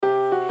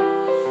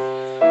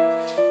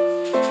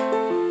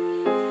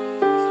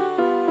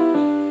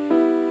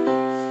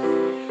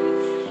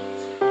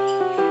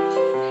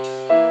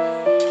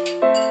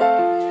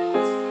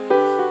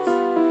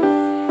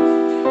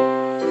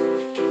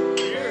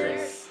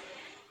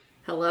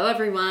Hello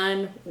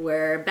everyone,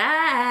 we're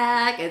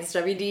back. It's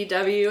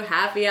WDW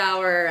Happy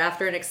Hour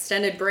after an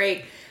extended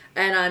break.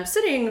 And I'm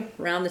sitting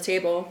around the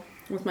table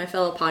with my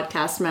fellow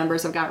podcast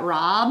members. I've got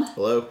Rob.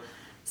 Hello.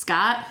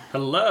 Scott.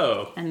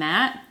 Hello. And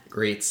Matt.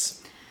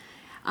 Greets.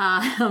 We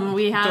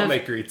have... Don't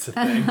make greets a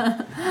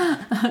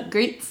thing.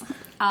 Greets.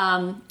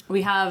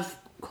 We have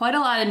quite a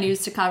lot of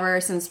news to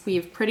cover since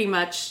we've pretty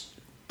much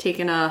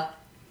taken a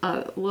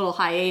little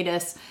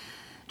hiatus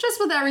just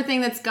with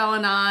everything that's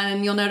going on.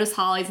 And you'll notice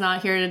Holly's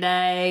not here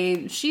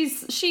today.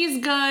 She's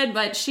good,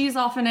 but she's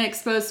often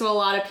exposed to a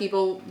lot of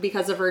people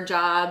because of her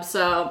job.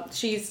 So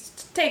she's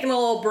taking a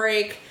little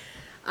break.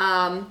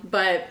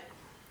 But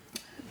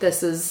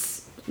this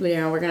is,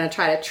 we're going to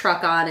try to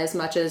truck on as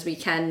much as we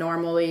can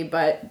normally,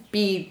 but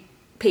be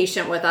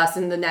patient with us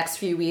in the next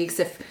few weeks.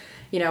 If,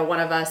 one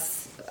of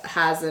us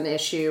has an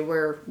issue,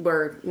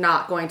 we're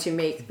not going to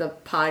make the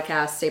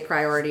podcast a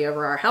priority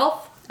over our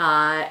health,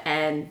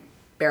 and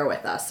bear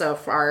with us. So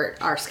if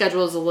our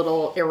schedule is a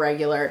little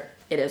irregular,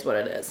 it is what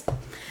it is.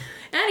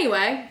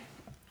 Anyway,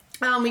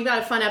 we've got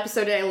a fun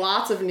episode today.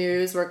 Lots of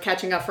news. We're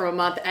catching up from a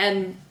month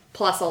and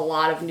plus a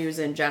lot of news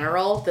in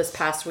general this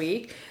past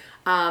week.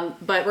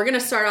 But we're going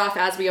to start off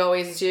as we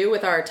always do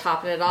with our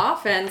topping it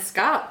off. And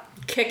Scott,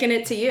 kicking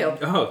it to you.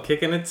 Oh,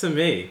 kicking it to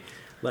me.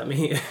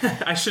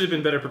 I should have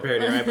been better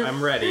prepared here.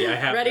 I'm ready.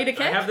 Ready to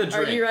kick? I have the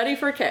drink. Are you ready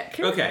for a kick?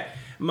 Okay.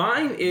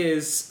 Mine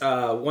is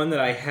one that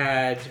I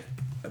had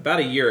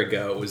about a year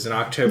ago. It was in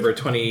October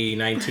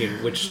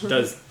 2019, which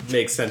does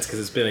make sense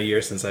because it's been a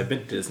year since I've been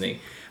to Disney.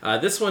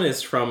 This one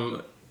is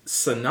from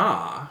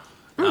Sanaa.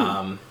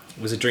 It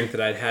was a drink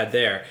that I'd had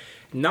there.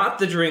 Not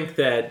the drink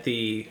that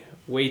the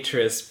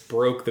waitress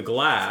broke the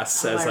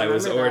glass as I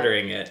was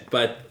ordering it,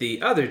 but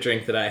the other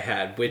drink that I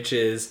had, which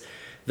is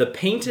the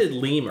Painted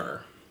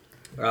Lemur.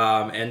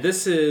 And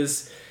this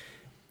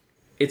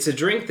it's a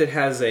drink that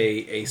has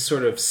a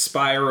sort of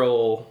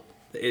spiral.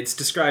 It's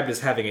described as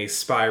having a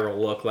spiral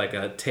look like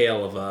a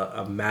tail of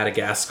a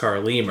Madagascar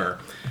lemur.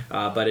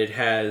 But it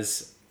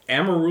has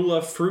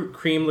Amarula fruit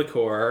cream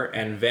liqueur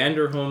and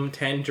Vanderhom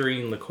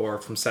tangerine liqueur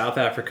from South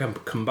Africa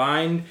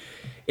combined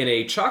in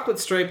a chocolate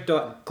striped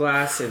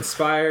glass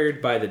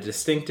inspired by the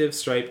distinctive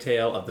striped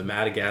tail of the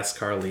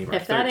Madagascar lemur.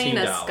 If that ain't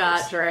a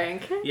Scott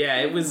drink. Yeah,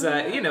 it was,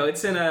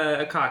 it's in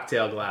a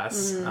cocktail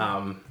glass.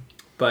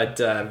 But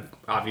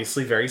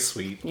obviously very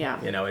sweet. Yeah.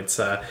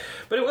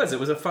 But it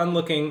was a fun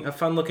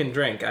looking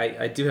drink.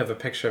 I do have a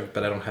picture of it,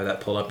 but I don't have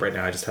that pulled up right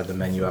now. I just have the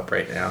menu up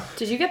right now.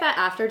 Did you get that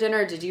after dinner,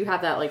 or did you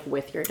have that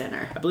with your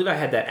dinner? I believe I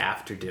had that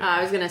after dinner.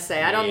 I was gonna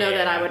say, I don't know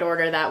that I would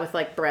order that with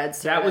bread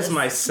service. That was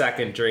my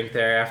second drink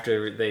there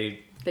after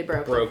they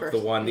broke the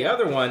one. The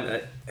other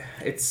one,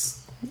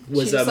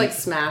 was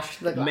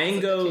smashed the glass.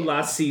 Mango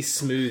lassi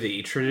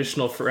smoothie,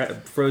 traditional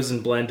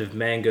frozen blend of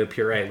mango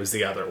puree was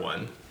the other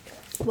one.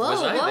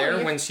 Was I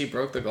there when she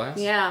broke the glass?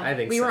 Yeah, I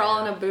think we were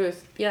all in a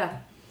booth. Yeah,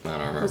 I don't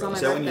remember.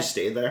 Is that when you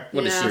stayed there?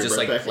 What, did she just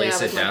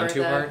place it down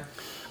too hard?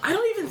 I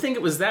don't even think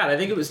it was that. I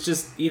think it was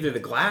just either the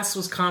glass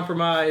was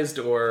compromised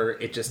or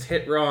it just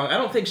hit wrong. I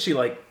don't think she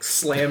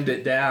slammed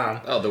it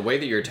down. Oh, the way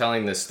that you're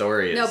telling this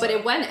story is... No, but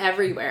it went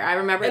everywhere. I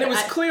remember and it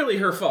was clearly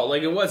her fault.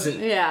 It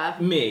wasn't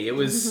me. It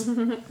was...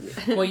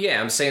 Well,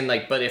 yeah, I'm saying,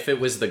 but if it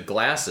was the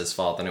glass's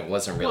fault, then it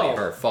wasn't really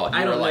her fault.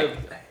 I don't know.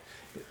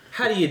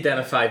 How do you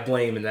identify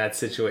blame in that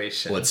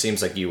situation? Well, it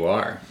seems like you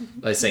are.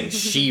 By saying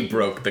she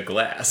broke the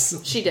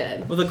glass. She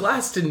did. Well, the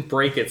glass didn't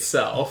break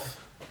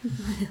itself.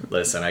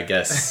 Listen, I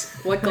guess...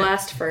 What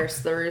glassed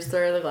first, the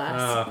rooster or the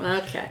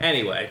glass? Okay.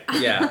 Anyway,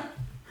 yeah.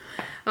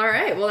 All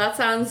right, well, that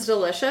sounds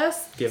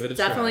delicious. Give it a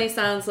try. Definitely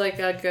sounds like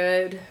a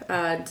good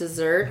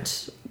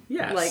dessert.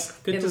 Yes,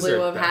 good in dessert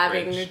lieu of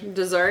beverage. having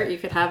dessert, you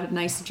could have a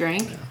nice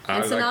drink. I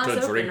And like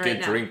Sanaa's to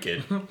open drink it.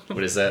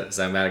 What is that? Is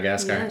that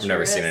Madagascar? Yeah, I've sure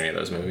never is. seen any of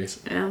those movies.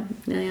 Yeah,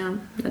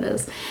 it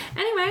is.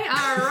 Anyway,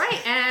 all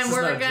right, and This is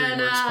not a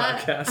DreamWorks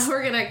podcast.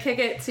 we're gonna kick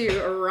it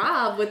to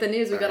Rob with the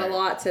news. We got a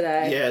lot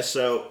today. Yeah,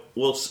 so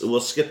we'll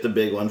skip the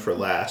big one for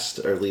last,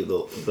 or leave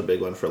the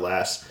big one for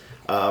last.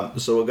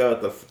 So we'll go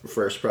with the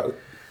first, probably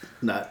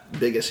not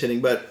biggest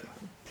hitting, but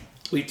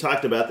we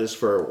talked about this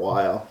for a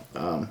while,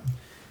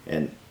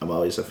 and I'm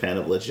always a fan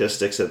of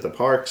logistics at the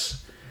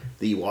parks.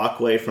 The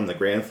walkway from the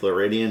Grand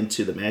Floridian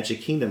to the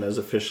Magic Kingdom has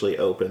officially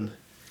opened.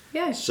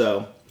 Yeah.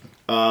 So,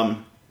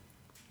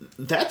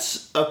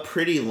 that's a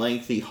pretty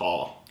lengthy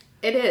haul.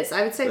 It is.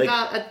 I would say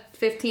about a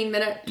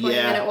 15-minute,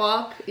 20-minute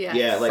walk. Yeah.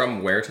 Yeah.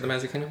 From where to the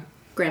Magic Kingdom?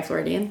 Grand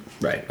Floridian.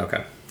 Right,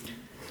 okay.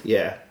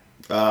 Yeah.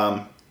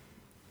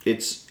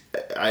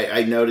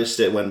 I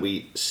noticed it when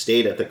we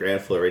stayed at the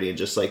Grand Floridian,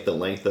 just the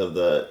length of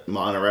the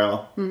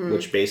monorail,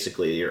 which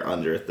basically you're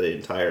under it the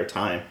entire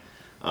time.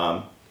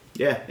 But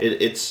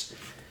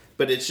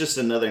it's just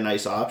another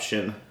nice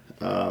option,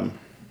 to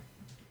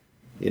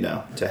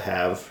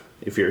have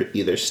if you're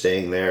either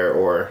staying there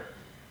or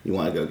you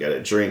want to go get a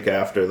drink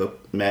after the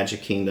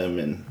Magic Kingdom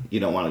and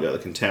you don't want to go to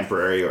the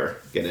Contemporary or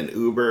get an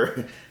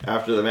Uber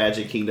after the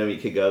Magic Kingdom, you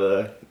could go to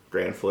the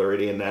Grand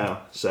Floridian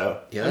now.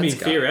 So yeah,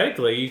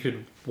 theoretically, you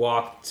could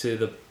walk to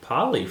the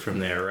Poly from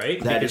there,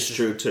 right? That is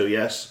true too.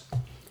 Yes.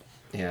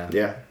 Yeah.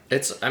 Yeah.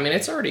 I mean,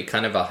 it's already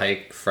kind of a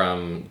hike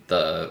from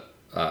the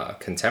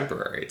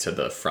Contemporary to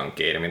the front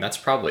gate. I mean, that's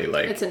probably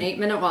like... It's an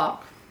 8-minute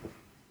walk.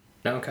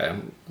 Okay.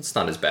 It's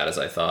not as bad as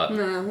I thought.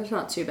 No, it's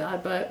not too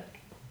bad, but...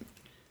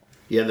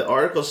 Yeah, the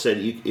article said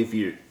if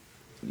you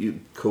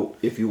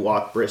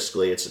walk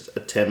briskly, it's a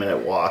 10-minute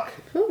walk.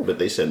 Ooh. But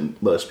they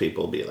said most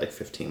people will be like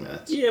 15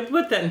 minutes. Yeah,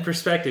 put that in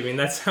perspective. I mean,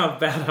 that's how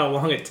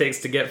long it takes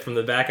to get from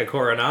the back of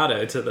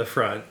Coronado to the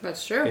front.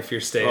 That's true. If you're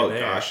staying Oh, there.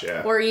 gosh,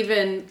 yeah. Or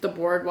even the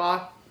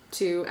boardwalk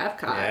to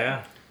Epcot.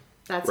 Yeah.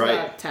 That's Right.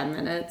 about 10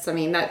 minutes. I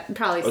mean, that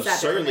probably 7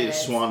 Certainly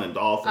minutes. Swan and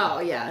Dolphin. Oh,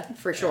 yeah,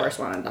 for sure,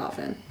 Swan and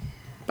Dolphin.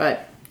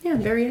 But, yeah,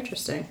 very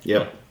interesting.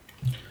 Yep.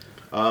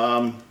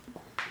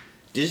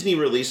 Disney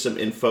released some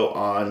info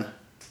on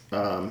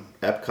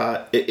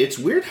Epcot. It's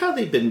weird how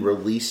they've been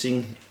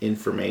releasing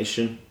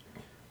information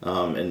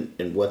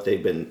and what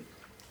they've been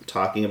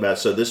talking about.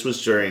 So this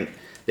was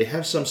they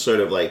have some sort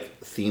of like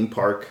theme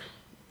park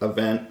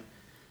event,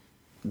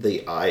 the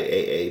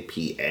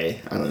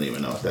IAAPA. I don't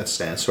even know what that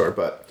stands for,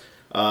 but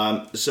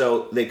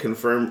so they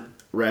confirmed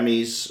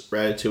Remy's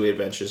Ratatouille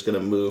Adventure is going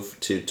to move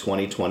to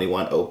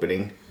 2021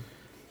 opening.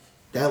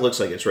 That looks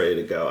like it's ready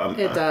to go.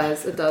 It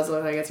does. It does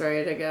look like it's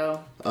ready to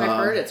go. I've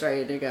heard it's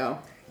ready to go.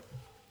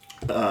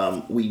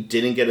 We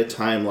didn't get a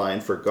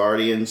timeline for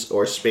Guardians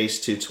or Space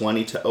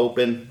 220 to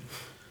open.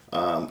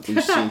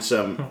 We've seen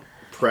some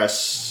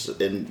press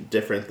and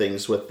different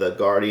things with the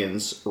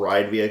Guardians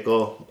ride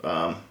vehicle.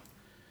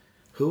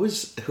 Who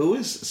is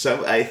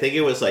some? I think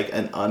it was like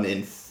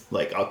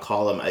I'll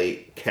call him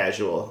a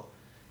casual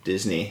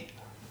Disney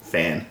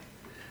fan,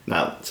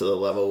 not to the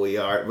level we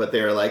are, but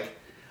they were like,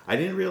 I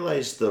didn't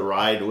realize the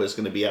ride was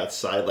going to be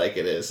outside like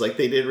it is. Like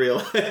they didn't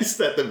realize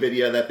that the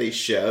video that they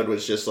showed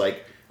was just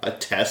like a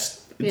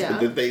test. Yeah.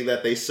 The thing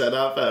that they set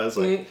up. I was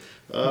like,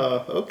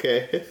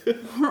 okay. Okay.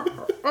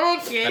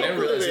 I didn't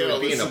realize it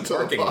would be in a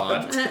parking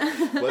lot.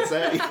 What's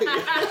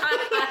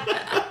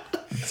that?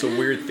 It's a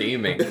weird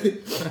theming.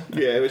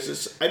 Yeah, it was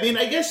just. I mean,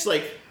 I guess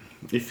like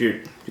if you're,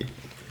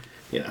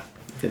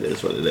 it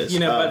is what it is.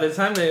 By the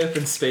time they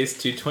open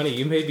Space 220,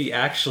 you may be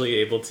actually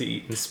able to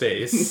eat in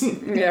space.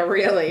 Yeah,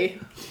 really.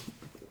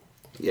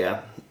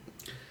 Yeah.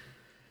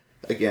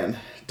 Again,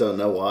 don't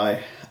know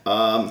why.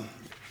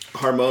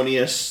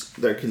 Harmonious,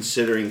 they're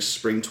considering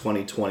spring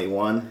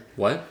 2021.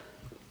 What?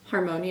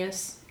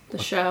 Harmonious, the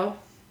show.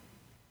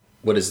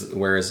 Where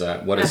is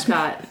that? What is...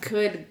 Epcot.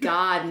 Good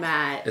God,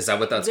 Matt. Is that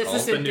what that's This called?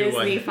 is a The new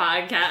Disney one.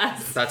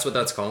 podcast. That's what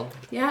that's called?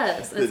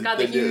 Yes, it's got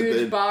the the new- huge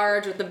the-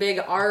 barge with the big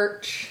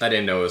arch. I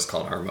didn't know it was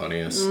called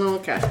Harmonious.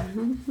 Okay.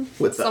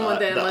 With the, Someone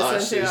didn't the listen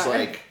us to is it.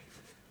 like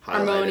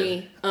highlighted.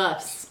 Harmony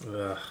Us.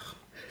 Ugh.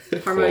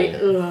 Harmony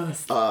Cool.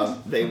 Us.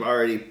 They've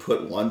already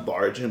put one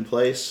barge in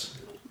place,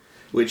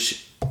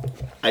 which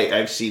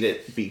I've seen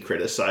it be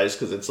criticized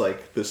because it's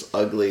like this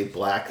ugly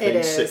black thing.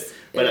 It is.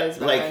 But It is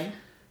like, bad.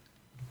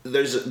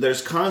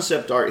 there's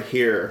concept art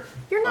here.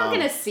 You're not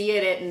gonna see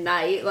it at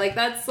night. Like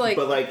that's like.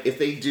 But like, if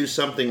they do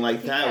something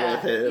like that yeah,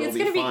 with it, it'll it's be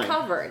gonna fine. be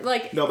covered.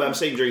 Like. No, but I'm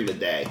saying during the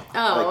day.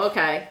 Oh, Like,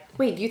 okay.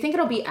 Wait, do you think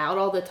it'll be out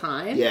all the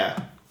time? Yeah.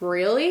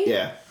 Really?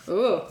 Yeah.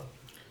 Ooh.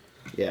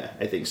 Yeah,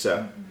 I think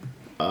so.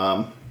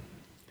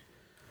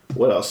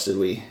 What else did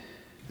we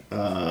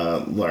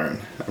learn?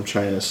 I'm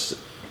trying to.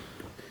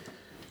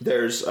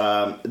 There's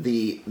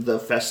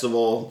the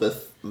festival,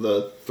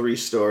 the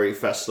 3-story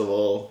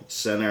festival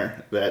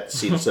center that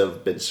seems to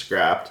have been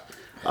scrapped.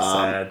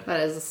 Sad. That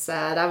is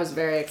sad. I was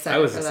very excited I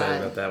was for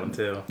excited that. about that one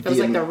too. It was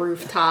like the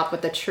rooftop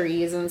with the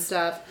trees and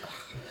stuff.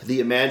 The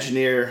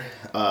Imagineer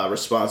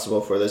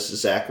responsible for this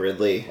is Zach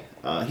Ridley.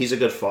 He's a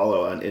good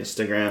follow on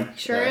Instagram.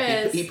 Sure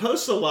is. He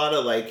posts a lot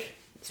of like.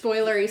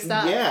 Spoilery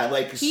stuff. Yeah,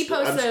 like He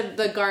posted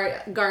the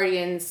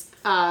Guardians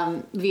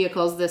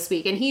vehicles this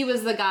week, and he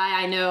was the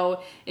guy I know.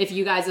 If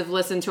you guys have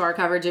listened to our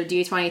coverage of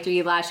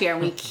D23 last year,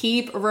 and we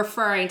keep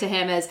referring to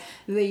him as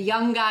the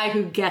young guy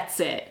who gets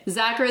it.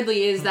 Zach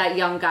Ridley is that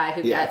young guy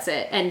who gets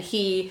it, and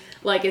he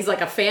is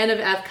a fan of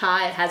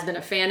Epcot, has been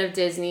a fan of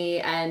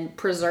Disney, and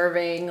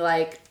preserving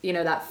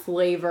that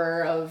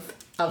flavor of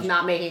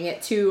not making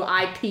it too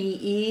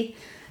IPE.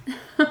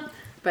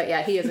 But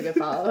yeah, he is a good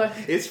follower.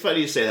 It's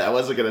funny you say that. I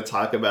wasn't going to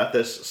talk about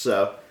this.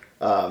 So,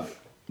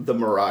 the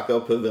Morocco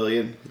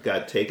Pavilion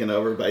got taken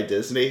over by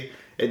Disney.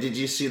 And did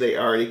you see they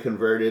already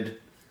converted?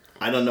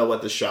 I don't know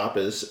what the shop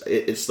is.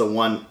 It's the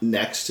one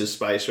next to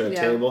Spice Red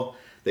Table.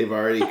 They've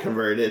already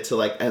converted it to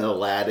like an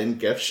Aladdin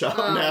gift shop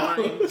now.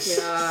 Oh my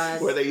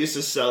God. Where they used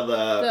to sell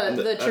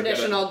The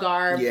traditional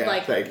garb, Yeah,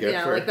 thank you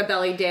for- like the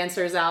belly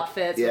dancers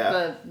outfits Yeah.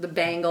 with the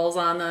bangles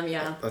on them.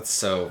 Yeah. That's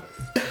so...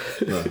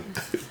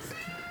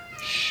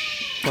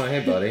 Oh,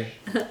 hey, buddy.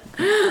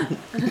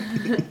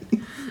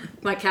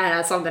 My cat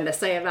has something to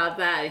say about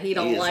that. He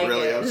don't He's like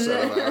really it.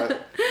 upset about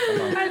it.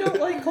 I don't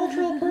like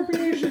cultural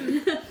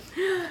appropriation.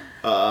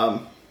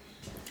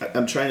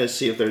 I'm trying to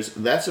see if there's.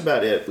 That's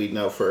about it. We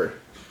know for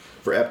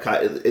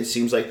Epcot. It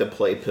seems like the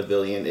Play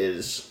Pavilion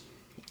is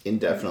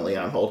indefinitely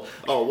on hold.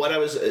 Oh, what I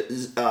was.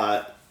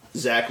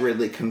 Zach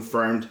Ridley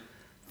confirmed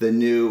the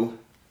new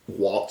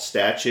Walt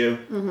statue.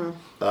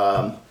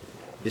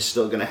 is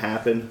still going to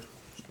happen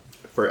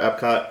for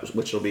Epcot,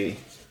 which will be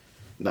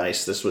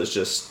nice. This was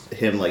just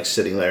him like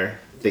sitting there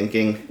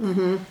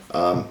thinking.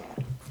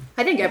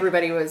 I think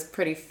everybody was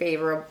pretty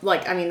favorable.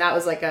 Like, I mean, that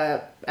was like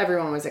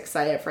everyone was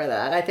excited for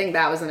that. I think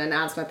that was an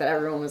announcement that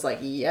everyone was like,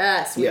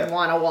 yes, we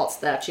want a Walt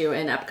statue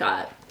in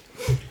Epcot.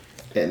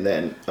 And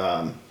then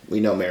we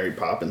know Mary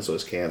Poppins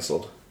was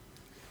canceled.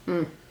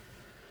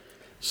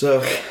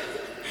 So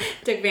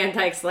Dick Van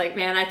Dyke's like,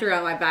 man, I threw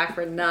out my back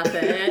for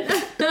nothing.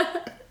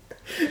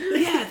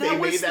 Yeah, they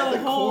made that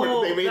the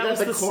corner. They made that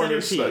the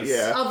corner stuff. centerpiece.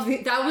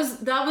 Yeah.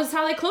 That was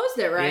how they closed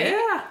it, right?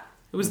 Yeah.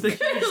 It was the huge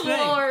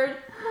thing. Lord,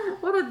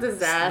 what a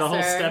disaster. The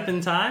whole step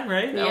in time,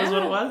 right? That was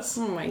what it was.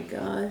 Oh my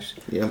gosh.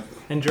 Yep.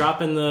 And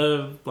dropping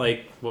the,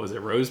 like, what was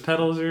it, rose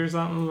petals or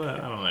something? I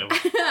don't know.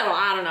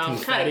 I don't know.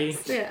 Confetti?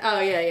 Oh,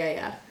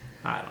 yeah.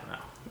 I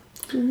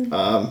don't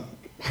know.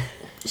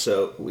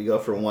 So we go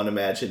from one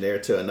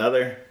Imagineer to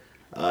another.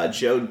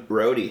 Joe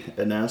Rohde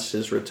announced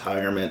his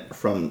retirement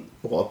from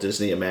Walt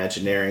Disney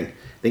Imagineering.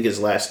 I think his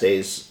last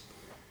day's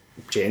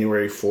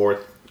January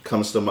 4th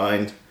comes to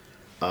mind.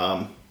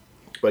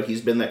 But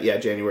he's been there,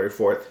 January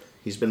 4th.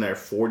 He's been there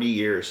 40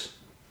 years.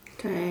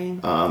 Okay.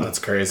 That's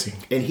crazy.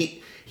 And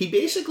he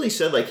basically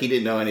said, like, he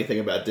didn't know anything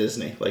about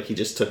Disney. Like, he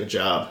just took a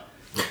job.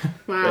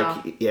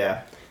 Wow. Like,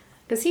 yeah.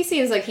 Because he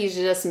seems like he's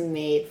just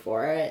made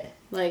for it.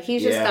 Like,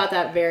 he's just got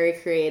that very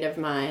creative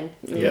mind.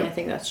 I mean, I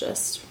think that's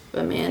just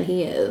the man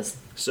he is.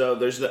 So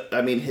there's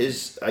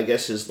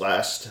his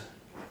last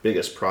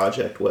biggest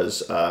project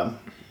was the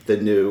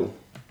new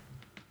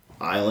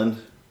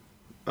island.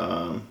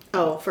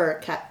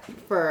 For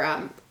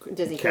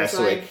Disney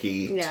Castaway Cruise Line.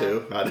 Key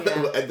 2.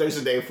 There's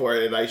a name for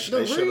it, and I should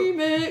have.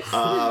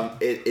 Remix.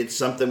 It's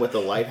something with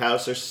the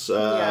lighthouse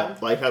or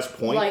Lighthouse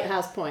Point.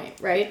 Lighthouse Point,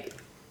 right?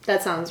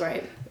 That sounds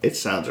right. It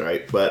sounds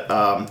right, but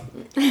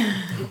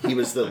he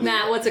was the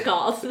Matt, what's it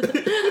called?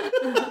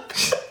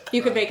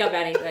 You could make up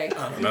anything.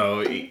 I don't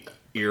know,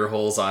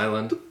 Earholes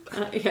Island.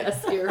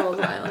 Yes, Earholes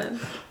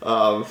Island.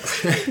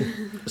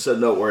 So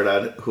no word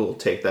on who will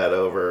take that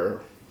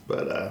over,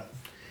 but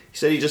he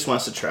said he just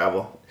wants to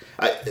travel.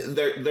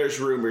 There's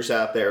rumors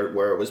out there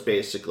where it was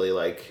basically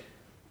like,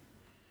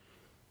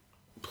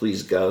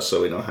 please go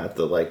so we don't have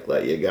to like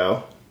let you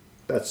go.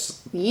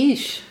 That's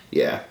Yeesh.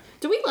 yeah.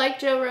 Do we like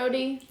Joe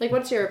Rohde? Like,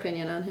 what's your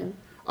opinion on him?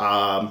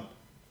 I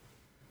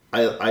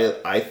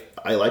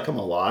like him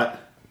a lot.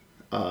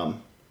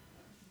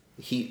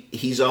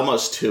 He's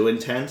almost too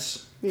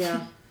intense.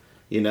 Yeah.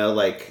 You know,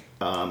 like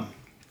and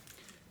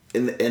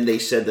they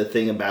said the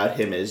thing about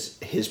him is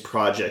his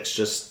projects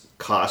just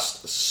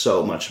cost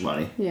so much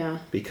money. Yeah.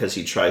 Because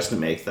he tries to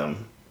make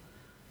them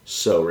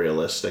so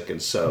realistic and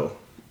so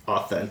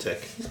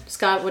authentic.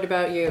 Scott, what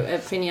about you?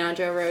 Opinion on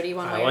Joe Rohde?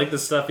 I like the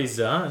stuff he's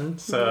done.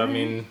 So, I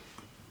mean...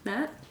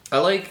 Matt? I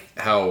like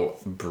how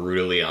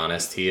brutally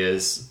honest he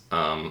is.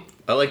 I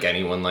like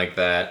anyone like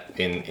that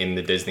in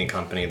the Disney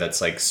company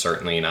that's like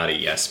certainly not a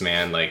yes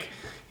man. Like,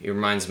 he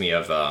reminds me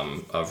of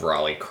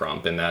Raleigh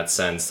Crump in that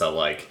sense, that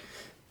like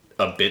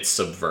a bit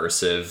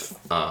subversive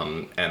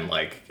and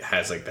like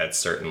has like that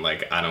certain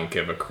like I don't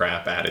give a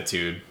crap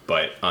attitude,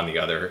 but on the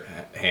other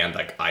hand,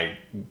 like I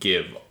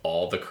give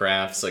all the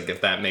crafts, like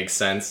if that makes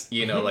sense,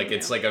 you know, like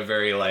it's like a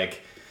very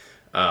like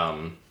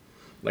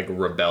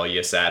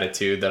rebellious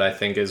attitude that I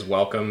think is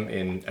welcome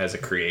in as a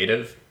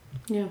creative.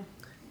 Yeah.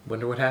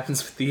 Wonder what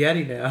happens with the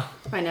Yeti now.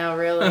 I know,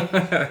 really.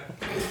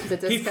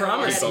 He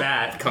promised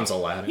Matt. Comes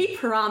Aladdin. He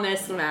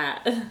promised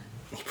Matt.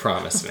 He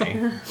promised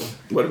me.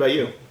 What about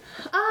you?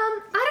 I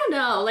don't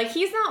know. Like,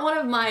 he's not one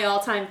of my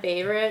all-time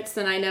favorites,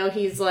 and I know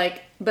he's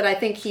like, but I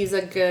think he's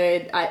a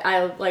good,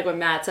 I like what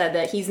Matt said,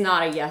 that he's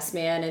not a yes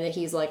man, and that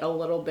he's like a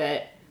little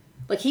bit,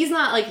 like, he's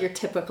not like your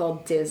typical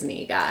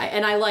Disney guy,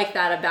 and I like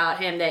that about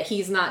him, that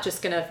he's not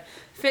just gonna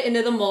fit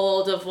into the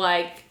mold of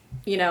like,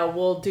 you know,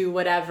 we'll do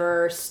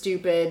whatever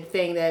stupid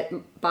thing that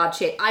Bob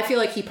Chapek... I feel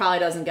like he probably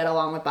doesn't get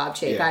along with Bob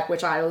Chapek,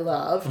 which I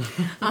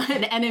love.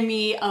 An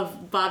enemy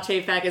of Bob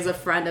Chapek is a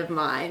friend of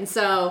mine.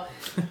 So,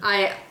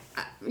 I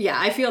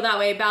feel that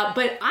way about...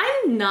 But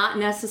I'm not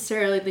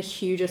necessarily the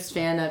hugest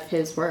fan of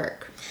his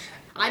work.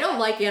 I don't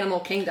like Animal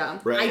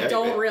Kingdom. Right, I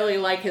don't really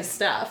like his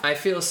stuff. I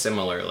feel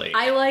similarly.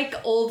 I like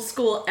old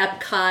school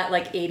Epcot,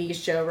 like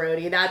 80s Joe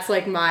Rohde. That's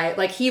like my...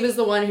 Like, he was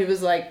the one who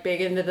was like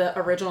big into the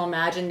original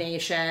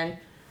Imagination...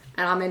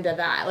 And I'm into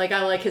that. Like,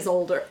 I like his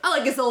older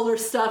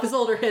stuff, his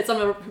older hits.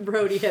 I'm a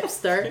Rohde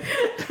hipster.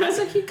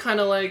 Hasn't he kind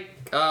of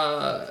like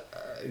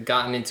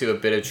gotten into a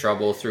bit of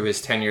trouble through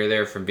his tenure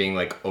there for being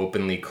like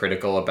openly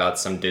critical about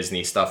some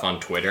Disney stuff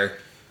on Twitter?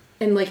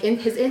 And like,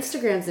 his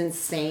Instagram's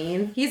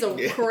insane. He's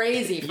a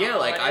crazy Yeah,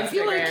 like I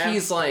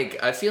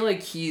feel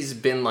like he's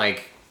been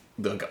like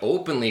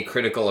openly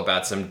critical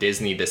about some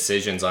Disney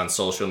decisions on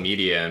social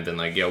media and been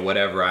like, yo,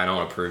 whatever, I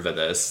don't approve of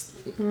this.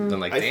 Then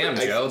like, damn,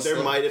 Joe.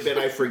 There might have been,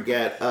 I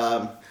forget.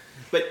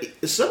 But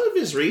some of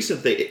his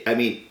recent things, I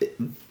mean,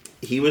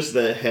 he was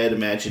the head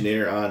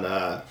Imagineer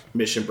on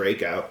Mission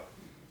Breakout,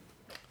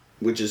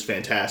 which is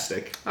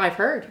fantastic. I've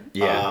heard.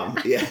 Yeah.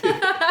 Yeah.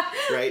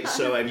 Right?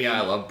 So, I mean...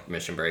 Yeah, I love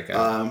Mission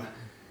Breakout.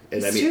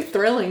 And It's too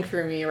thrilling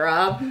for me,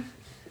 Rob.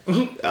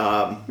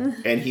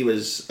 and he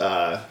was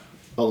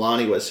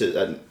Alani was his.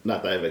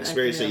 Not that I've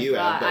experienced it, you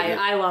have. But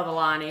I love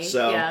Alani.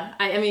 So- yeah,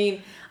 I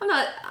mean,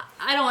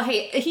 I don't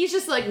hate. He's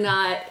just like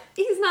not.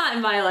 He's not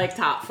in my like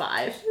top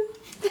 5.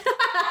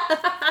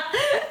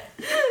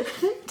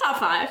 Top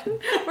 5.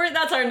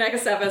 That's our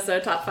next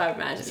episode. Top 5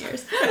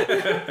 Imagineers.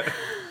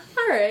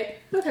 All right.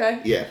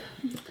 Okay. yeah.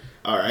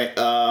 All right.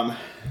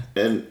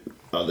 And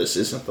this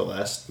isn't the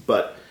last,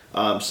 but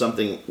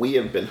something we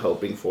have been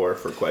hoping for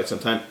quite some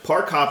time.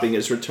 Park hopping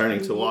is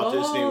returning to Walt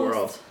Disney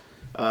World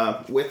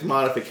with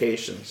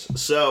modifications.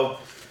 So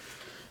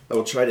I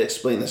will try to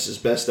explain this as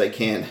best I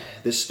can.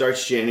 This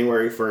starts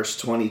January 1st,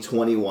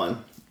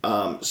 2021.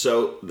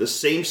 So the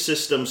same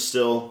system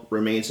still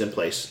remains in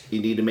place.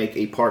 You need to make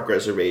a park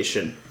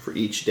reservation for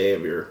each day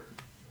of your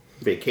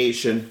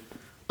vacation.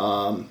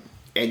 And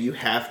you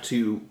have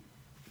to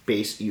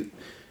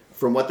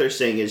from what they're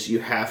saying is you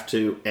have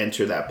to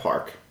enter that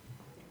park.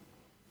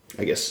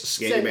 I guess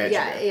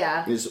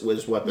Scandinavian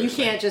was what they're saying.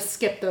 You can't just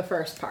skip the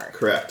first part.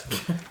 Correct.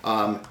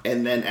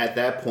 And then at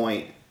that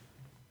point,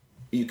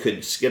 you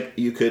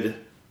could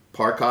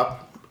park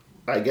hop,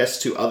 I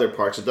guess, to other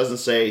parks. It doesn't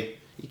say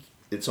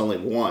it's only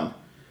one,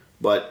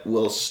 but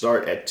we'll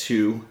start at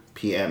 2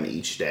 p.m.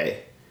 each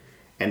day,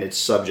 and it's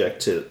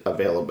subject to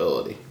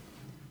availability.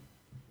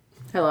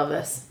 I love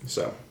this.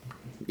 So,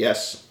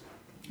 yes.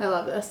 I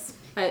love this.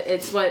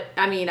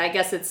 I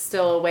guess it's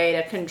still a way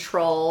to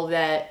control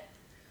that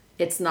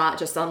it's not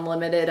just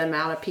unlimited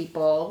amount of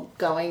people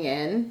going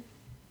in,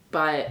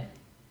 but,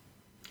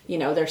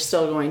 they're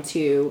still going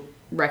to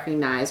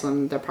recognize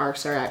when the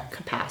parks are at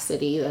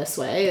capacity this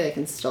way. They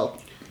can still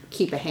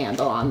keep a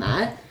handle on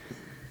that.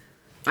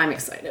 I'm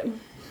excited.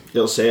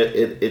 It'll say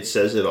it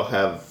says it'll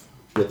have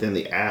within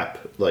the app,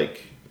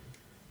 like,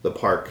 the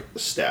park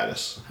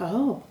status.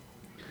 Oh.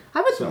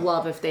 I would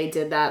love if they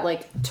did that.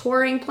 Like,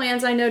 Touring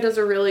Plans, I know, does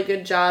a really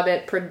good job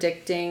at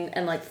predicting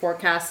and, like,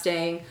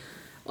 forecasting,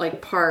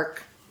 like,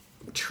 park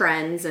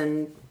trends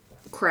and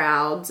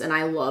crowds. And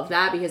I love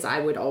that because I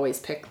would always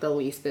pick the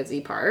least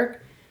busy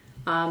park.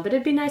 But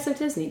it'd be nice if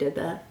Disney did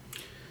that.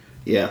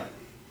 Yeah.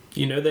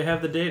 They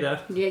have the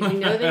data.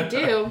 Yeah, they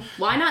do.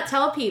 Why not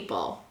tell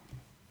people?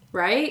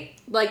 Right?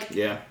 Like,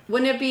 yeah.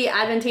 Wouldn't it be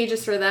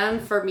advantageous for them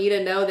for me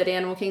to know that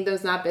Animal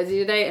Kingdom's not busy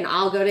today and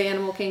I'll go to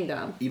Animal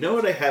Kingdom? You know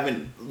what I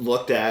haven't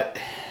looked at?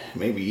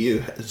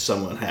 Maybe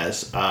someone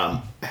has.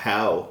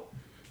 How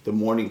the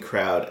morning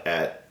crowd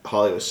at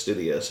Hollywood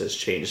Studios has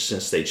changed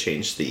since they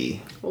changed the...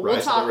 Well,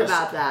 we'll talk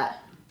about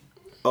that.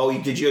 Oh,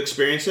 did you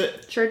experience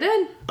it? Sure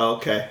did.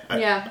 Okay.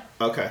 Yeah.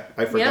 Okay.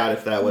 I forgot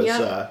if that was...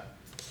 Yep.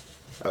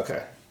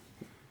 Okay.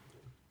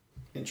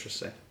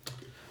 Interesting.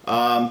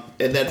 And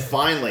then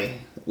finally,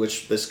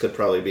 which this could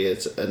probably be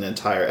an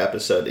entire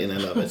episode in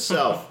and of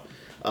itself,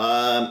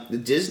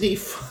 Disney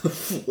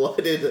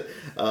flooded...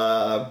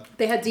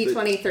 they had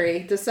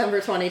D23, December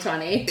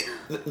 2020.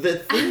 The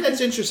thing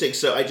that's interesting,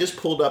 so I just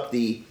pulled up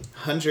the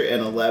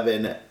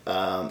 111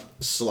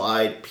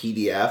 slide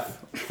PDF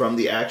from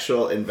the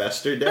actual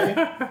Investor Day.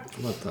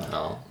 What the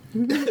hell?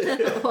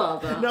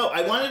 No,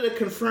 I wanted to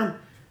confirm.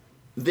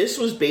 This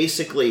was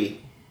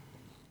basically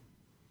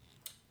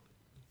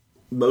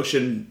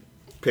motion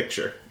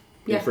picture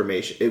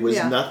information. It was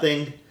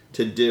nothing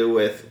to do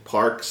with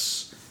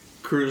parks,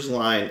 cruise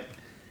line,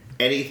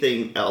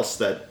 anything else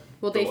that...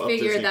 Well, they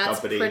figure that's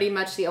pretty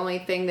much the only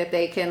thing that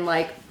they can,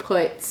 like,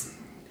 put,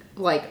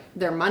 like,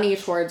 their money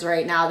towards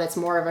right now that's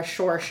more of a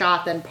sure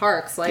shot than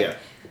parks. Like,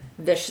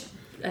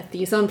 at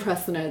these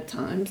unprecedented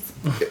times.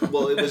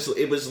 Well,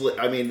 it was.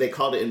 I mean, they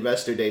called it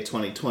Investor Day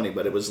 2020,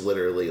 but it was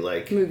literally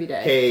like movie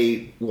day.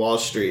 Hey, Wall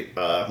Street,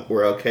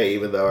 we're okay,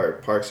 even though our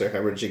parks are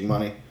hemorrhaging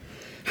money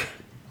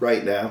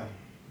right now.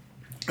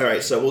 All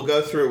right, so we'll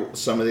go through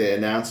some of the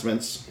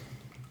announcements.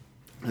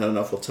 I don't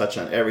know if we'll touch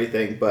on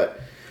everything, but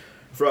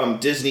from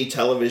Disney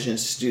Television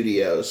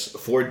Studios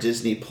for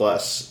Disney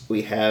Plus,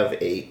 we have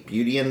a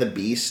Beauty and the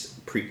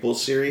Beast prequel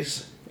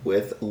series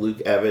with Luke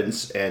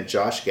Evans and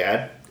Josh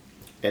Gad.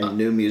 And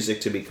new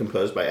music to be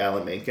composed by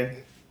Alan Menken.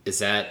 Is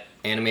that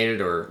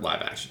animated or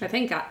live action? I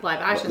think live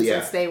action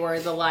since they were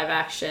the live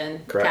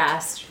action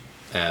cast.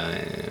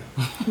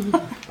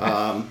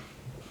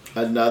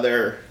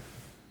 Another,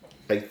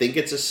 I think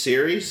it's a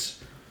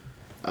series,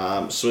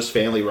 Swiss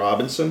Family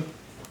Robinson.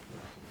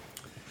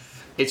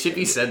 It should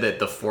be said that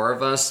the four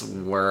of us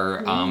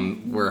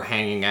were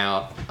hanging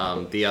out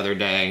the other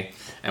day,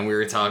 and we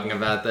were talking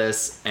about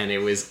this, and it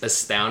was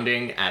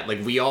astounding.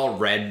 We all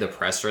read the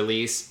press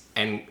release.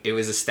 And it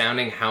was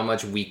astounding how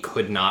much we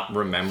could not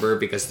remember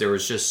because there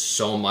was just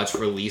so much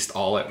released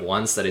all at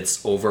once that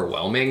it's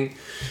overwhelming.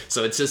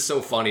 So it's just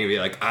so funny to be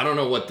like, I don't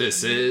know what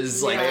this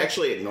is. I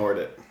actually ignored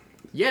it.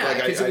 Yeah,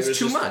 because it was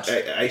too much.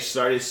 I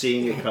started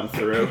seeing it come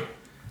through.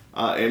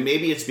 And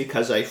maybe it's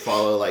because I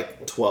follow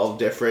 12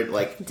 different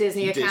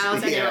Disney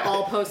accounts and they're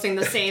all posting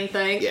the same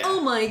thing. Yeah.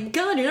 Oh my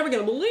god, you're never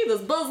going to believe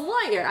this, Buzz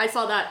Lightyear. I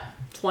saw that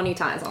 20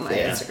 times on my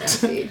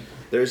Instagram feed.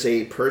 There's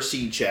a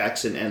Percy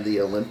Jackson and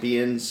the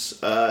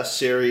Olympians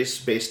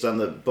series based on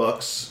the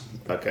books.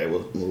 Okay,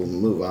 we'll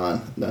move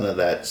on. None of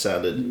that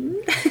sounded.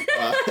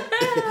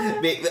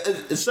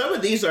 Some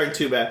of these aren't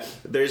too bad.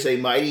 There's a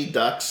Mighty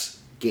Ducks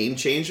Game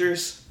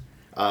Changers.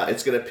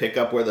 It's going to pick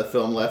up where the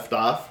film left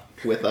off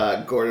with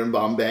Gordon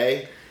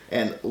Bombay,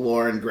 and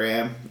Lauren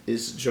Graham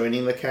is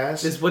joining the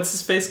cast. Is what's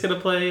his face gonna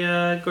play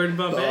Gordon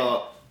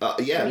Bombay?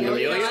 Yeah,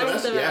 Emilio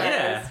Estevez.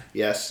 Yeah.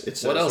 Yes, it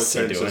says What else he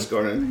returns doing? as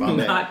Gordon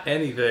Bombay. Not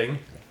anything.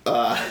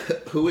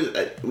 Who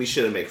is? We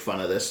shouldn't make fun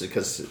of this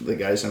because the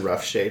guy's in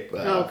rough shape.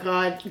 Oh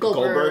God,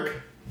 Goldberg.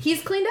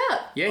 He's cleaned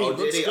up. Yeah, he Oh,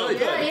 looks did he? good. Oh, good,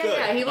 Yeah, good.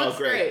 yeah, he looks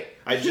great.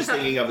 I was just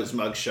thinking of his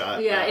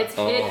mugshot. Yeah, it's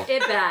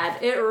it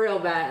bad. It real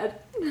bad.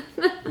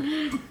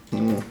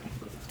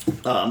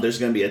 There's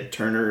going to be a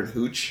Turner and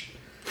Hooch.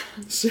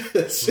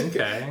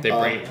 Okay.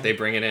 They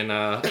bring it in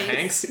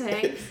Hanks.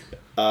 Thanks.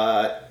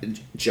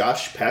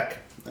 Josh Peck.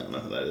 I don't know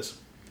who that is.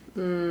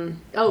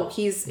 Oh,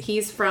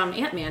 he's from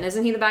Ant-Man.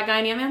 Isn't he the bad guy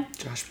in Ant-Man?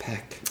 Josh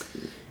Peck.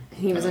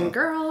 He was in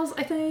Girls,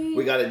 I think.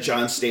 We got a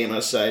John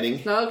Stamos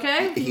sighting.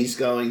 Okay. He's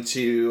going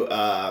to.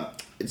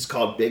 It's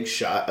called Big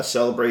Shot, a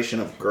celebration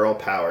of girl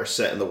power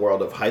set in the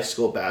world of high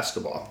school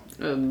basketball.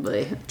 Oh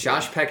boy.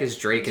 Josh Peck is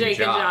Drake and Jake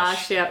and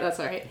Josh. Josh. Yep, that's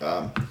right.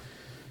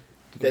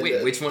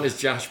 Wait, which one is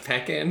Josh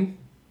Peck in?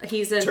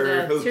 He's in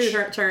Turn the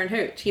Hooch. Turn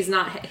Hooch. He ain't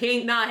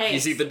not Hanks.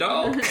 Is he the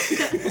dog?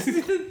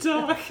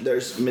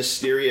 There's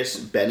Mysterious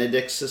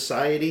Benedict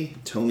Society,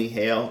 Tony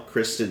Hale,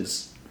 Kristen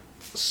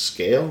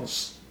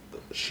Scales.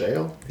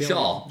 Shale?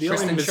 Shaw. The only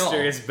Kristen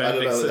mysterious I don't know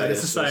Benedict who that in the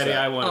is. society What's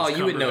that? I want Oh, is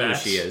you would know who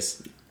Cumberbatch. she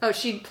is. Oh,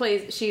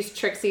 she's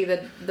Trixie,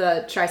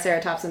 the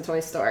Triceratops in Toy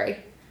Story.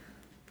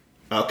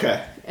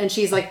 Okay. And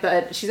she's like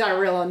she's got a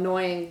real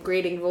annoying,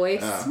 grating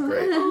voice.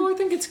 Great. Oh, I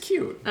think it's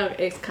cute. Oh,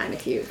 it's kind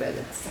of cute, but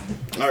it's...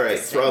 All right,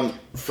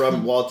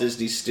 from Walt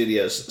Disney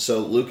Studios,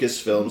 so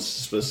Lucasfilms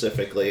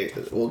specifically,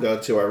 we'll go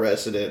to our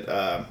resident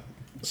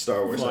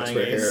Star Wars Flying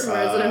expert Ace. here.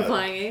 Resident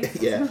Flying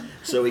Ace. Yeah,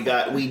 so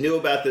we knew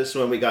about this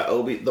one. We got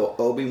the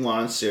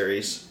Obi-Wan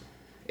series.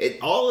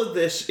 All of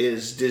this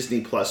is Disney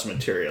Plus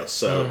material,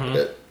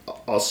 so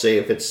I'll say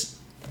if it's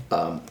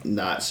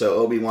not. So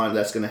Obi-Wan,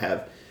 that's going to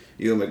have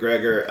Ewan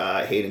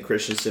McGregor, Hayden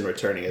Christensen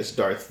returning as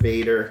Darth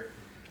Vader.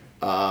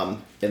 And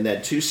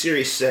then 2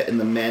 series set in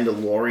the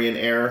Mandalorian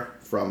era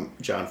from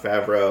Jon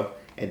Favreau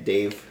and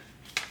Dave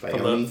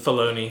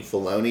Filoni.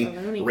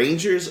 Filoni.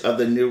 Rangers of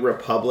the New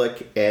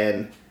Republic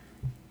and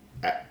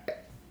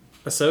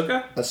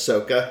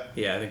Ahsoka.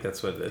 Yeah, I think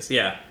that's what it is.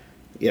 Yeah.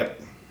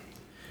 Yep.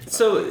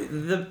 So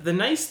the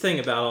nice thing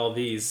about all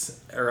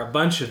these, or a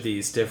bunch of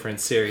these different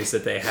series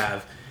that they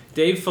have,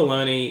 Dave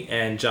Filoni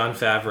and Jon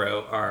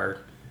Favreau are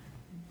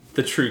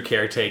the true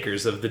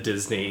caretakers of the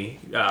Disney,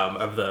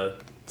 of the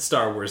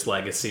Star Wars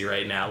legacy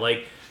right now.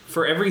 Like,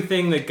 for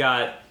everything that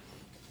got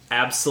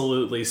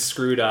absolutely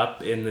screwed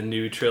up in the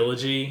new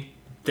trilogy,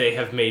 they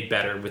have made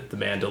better with The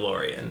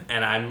Mandalorian.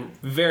 And I'm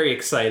very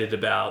excited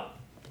about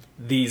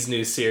these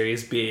new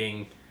series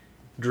being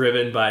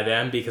driven by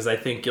them, because I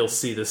think you'll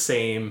see the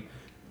same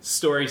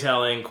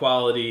storytelling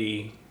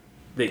quality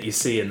that you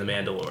see in The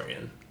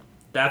Mandalorian.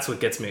 That's what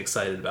gets me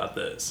excited about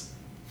this.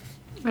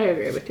 I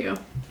agree with you.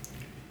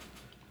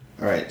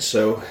 All right,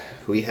 so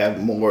we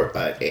have more.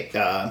 What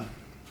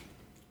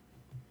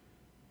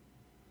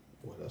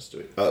else do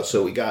we? Oh,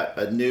 so we got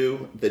the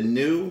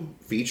new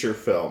feature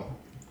film.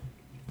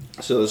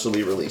 So this will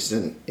be released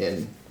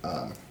in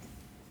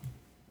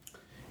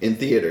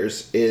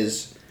theaters.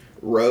 Is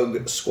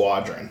Rogue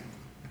Squadron,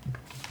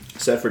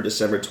 set for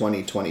December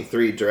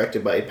 2023,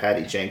 directed by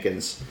Patty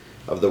Jenkins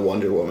of the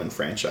Wonder Woman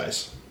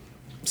franchise.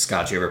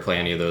 Scott, you ever play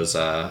any of those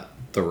the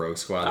Rogue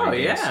Squadron Oh,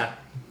 games? yeah.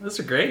 Those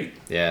are great.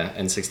 Yeah,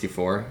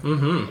 N64.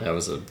 Mm-hmm. That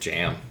was a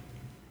jam.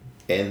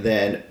 And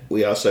then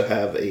we also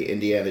have a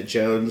Indiana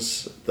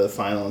Jones, the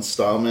final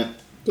installment.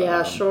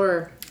 Yeah,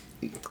 sure.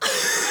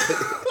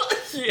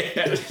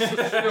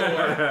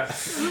 Yeah.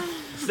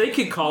 They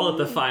could call it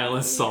the final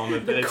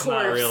installment, but it's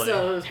not Corpse really.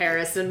 of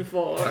Harrison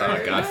Ford.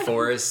 Oh, God,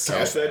 4 is so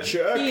Pass that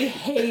check. He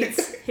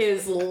hates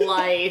his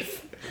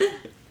life.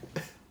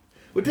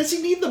 Well, does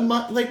he need the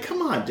money? Like,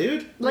 come on,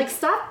 dude. Like,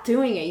 stop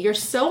doing it. You're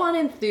so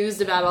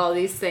unenthused about all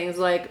these things.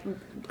 Like,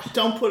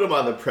 Don't put him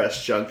on the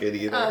press junket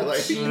either. oh,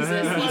 like,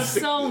 Jesus. He's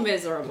so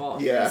miserable.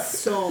 Yeah. He's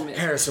so miserable.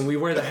 Harrison, we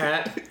wear the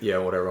hat? Yeah,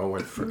 whatever, I'll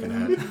wear the freaking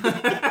hat.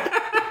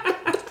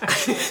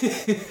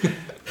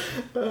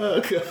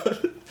 Oh,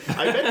 God.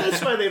 I bet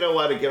that's why they don't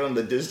want to give him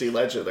the Disney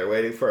legend. They're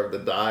waiting for him to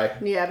die.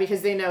 Yeah,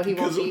 because they know he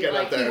won't Because we'll be, get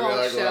like, up there he and be won't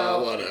like, well,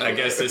 show. whatever. I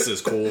guess this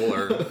is cool,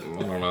 or I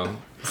don't know.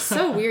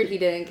 So weird he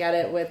didn't get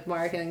it with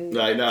Mark and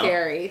I know.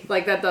 Carrie.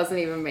 Like, that doesn't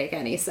even make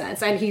any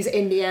sense. And he's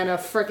Indiana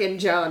frickin'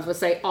 Jones, which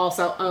they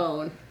also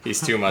own.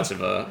 He's too much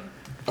of a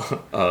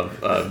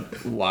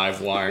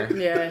live wire.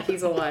 Yeah,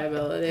 he's a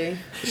liability.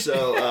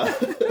 So,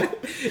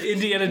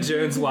 Indiana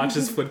Jones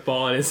watches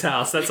football at his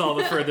house. That's all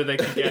the further they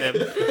can get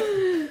him.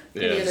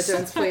 Indiana Yes.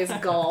 Jones plays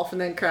golf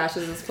and then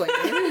crashes his plane.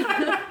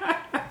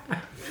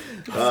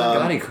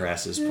 Gotti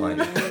Crass is playing.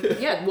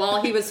 Yeah,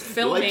 while he was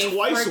filming.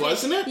 twice,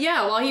 wasn't it?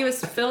 Yeah, while he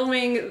was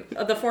filming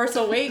The Force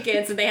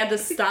Awakens, and they had to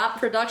stop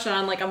production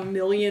on like a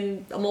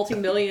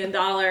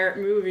multi-million-dollar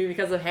movie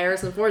because of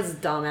Harrison Ford's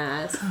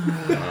dumbass.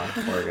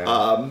 Poor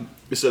guy.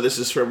 So this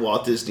is from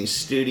Walt Disney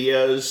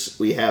Studios.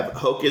 We have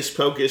Hocus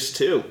Pocus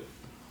 2,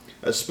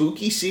 a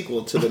spooky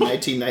sequel to the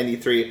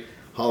 1993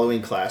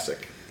 Halloween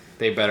classic.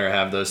 They better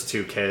have those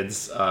two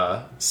kids,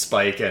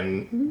 Spike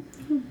and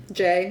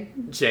Jay,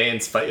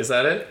 and Spike. Is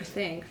that it? I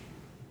think.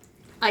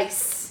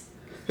 Ice.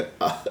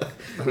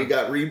 We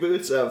got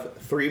reboots of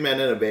Three Men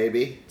and a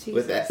Baby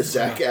with Jesus.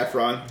 Zac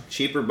Efron,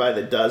 Cheaper by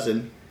the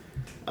Dozen,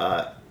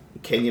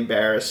 Kenyon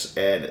Barris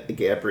and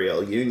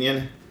Gabrielle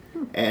Union,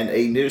 and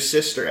a new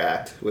Sister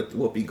Act with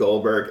Whoopi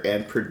Goldberg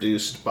and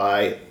produced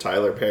by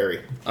Tyler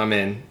Perry. I'm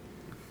in.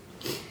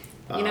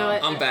 You know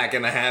what? I'm back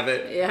in the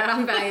habit. Yeah,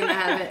 I'm back in the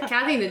habit.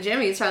 Kathy and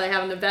Jimmy's probably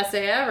having the best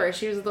day ever.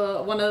 She was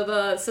one of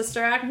the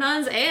Sister Act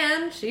nuns,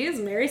 and she's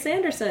Mary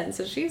Sanderson,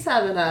 so she's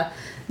having a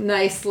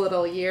nice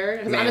little year.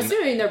 'Cause I'm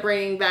assuming they're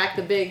bringing back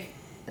the big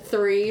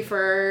three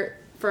for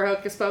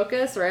Hocus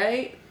Pocus,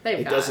 right?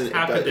 It does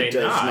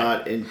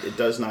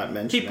not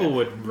mention People it.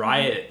 would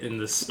riot in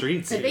the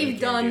streets. if They've you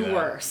can't done do that.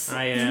 worse.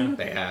 I am.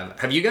 They have.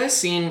 Have you guys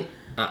seen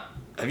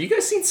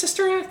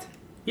Sister Act?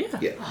 Yeah.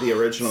 Yeah, the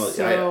original.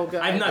 So good.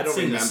 I've not don't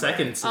seen the remember.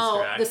 second Sister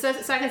Oh, Act. the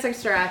second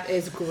Sister Act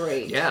is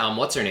great. Yeah.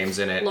 What's her name's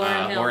in it?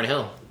 Lauryn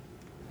Hill.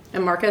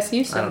 And Marcus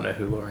Houston. I don't know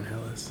who Lauryn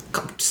Hill is.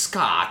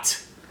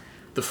 Scott.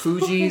 The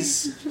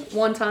Fugees.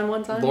 One time.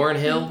 Lauryn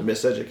Hill.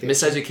 Miseducation.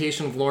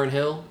 Miseducation of Lauryn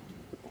Hill.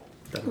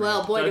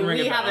 Well, boy, do Doesn't ring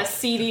we a have bell. a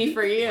CD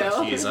for you.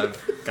 Jeez, I've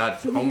got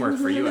homework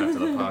for you after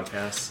the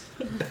podcast.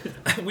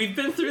 We've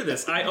been through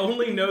this. I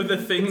only know the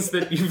things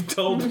that you've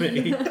told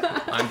me.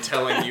 I'm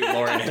telling you,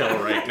 Lauryn Hill,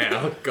 right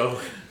now. Go.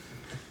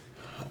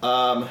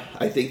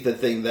 I think the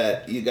thing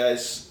that you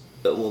guys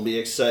will be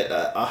excited,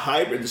 a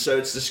hybrid, so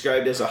it's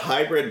described as a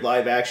hybrid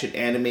live-action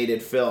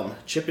animated film,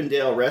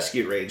 Chippendale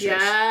Rescue Rangers.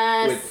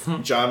 Yes.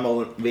 With John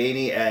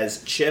Mulaney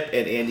as Chip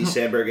and Andy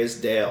Samberg as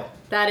Dale.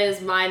 That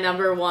is my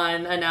number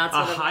one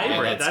announcement. A of all.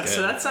 hybrid. that's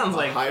good. That sounds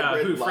like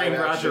hybrid Who Framed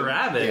live Roger action.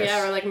 Rabbit. Yes.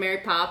 Yeah, or like Mary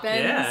Poppins.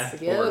 Yeah.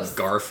 Or Yes.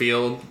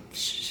 Garfield.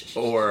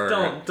 Or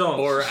Don't.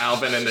 Or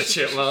Alvin and the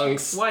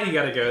Chipmunks. Why you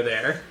gotta go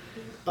there?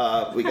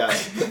 We got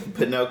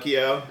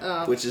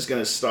Pinocchio, which is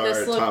going to star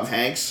This looked- Tom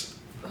Hanks.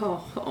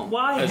 Oh.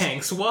 Why,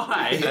 Hanks?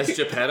 Why? As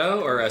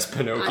Geppetto or as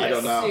Pinocchio? I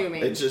don't know.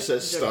 Assuming It just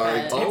says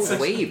starring Geppetto. Tom. Oh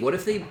wait, what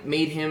if they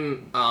made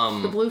him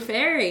The Blue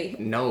Fairy.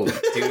 no,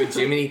 dude,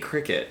 Jiminy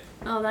Cricket.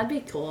 Oh, that'd be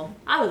cool.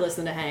 I would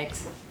listen to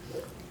Hanks.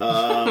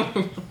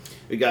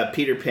 We got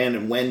Peter Pan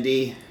and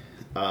Wendy.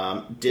 You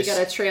got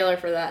a trailer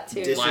for that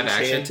too. Live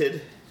action?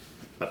 Disenchanted.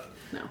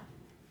 No.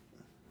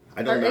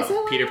 I don't Or know. is it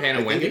live Peter Pan I and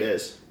think Wendy? it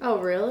is. Oh,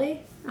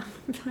 really?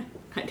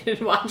 I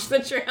didn't watch the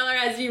trailer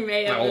as you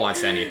may I have. won't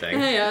watch anything.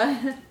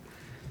 Yeah.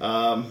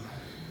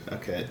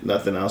 Okay,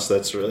 nothing else.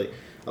 That's really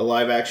a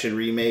live action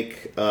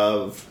remake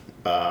of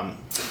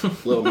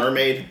Little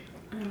Mermaid.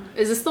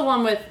 Is this the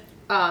one with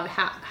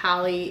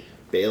Halle?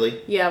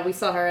 Bailey. Yeah, we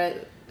saw her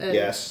at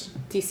Yes.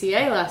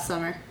 DCA last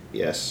summer.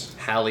 Yes.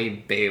 Halle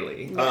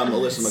Bailey.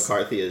 Melissa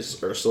McCarthy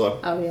is Ursula.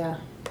 Oh, yeah.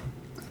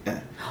 Eh.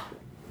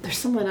 There's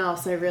someone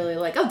else I really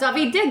like. Oh,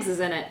 Daveed Diggs is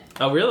in it.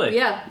 Oh, really?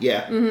 Yeah.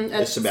 Yeah.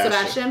 As It's Sebastian.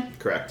 Sebastian?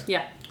 Correct.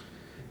 Yeah.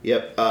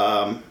 Yep.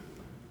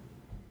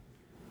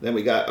 Then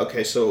we got,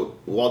 so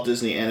Walt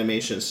Disney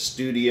Animation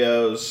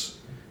Studios,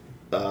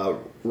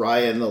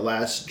 Raya and the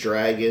Last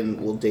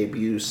Dragon will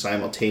debut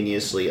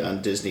simultaneously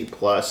on Disney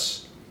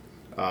Plus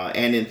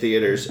and in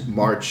theaters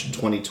March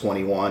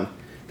 2021.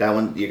 That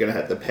one you're going to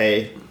have to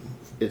pay.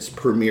 It's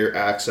Premier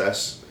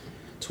Access,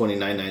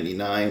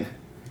 $29.99.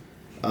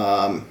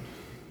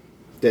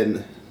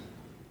 Then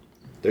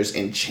there's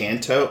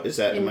Encanto. Is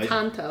that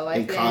Encanto, I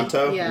think.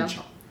 Encanto? Yeah.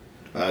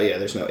 Yeah,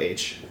 there's no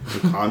H.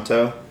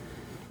 Encanto.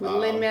 With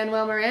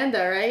Lin-Manuel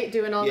Miranda, right?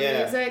 Doing all the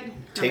music.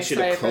 Takes you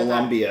I'm to excited for that.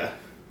 Colombia,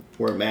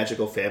 where a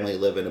magical family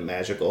live in a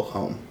magical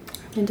home.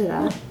 Into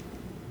that.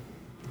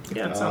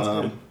 Yeah, it sounds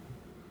good.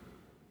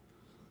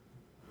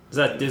 Is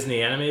that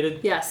Disney animated?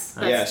 Yes,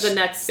 that's Yes. the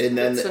next. And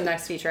then that's the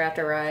next feature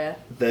after Raya.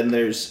 Then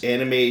there's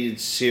animated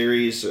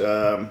series,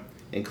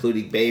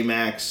 including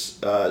Baymax,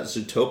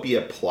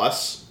 Zootopia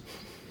Plus,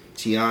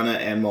 Tiana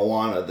and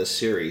Moana, the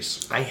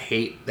series. I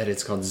hate that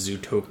it's called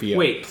Zootopia.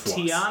 Wait, Plus.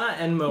 Tiana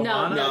and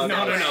Moana? No.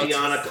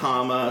 Tiana,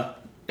 comma.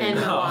 And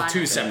Moana.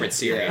 Two separate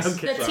series. Yeah.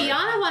 Okay. The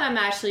Tiana one I'm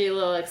actually a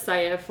little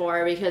excited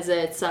for because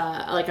it's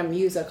like a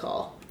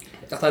musical.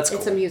 Oh, that's cool.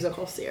 It's a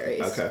musical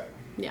series. Okay.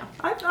 Yeah.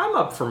 I'm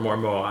up for more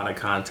Moana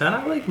content.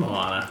 I like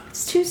Moana.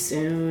 It's too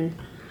soon.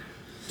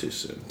 Too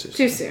soon.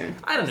 Too soon.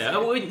 I don't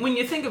know. When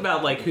you think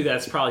about like who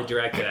that's probably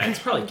directed at, it's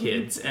probably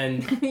kids,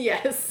 and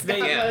Yes. They-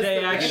 Most they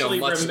of them. actually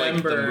much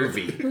remember- like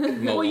the movie.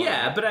 Moana. well,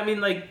 yeah, but I mean,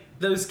 like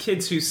those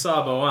kids who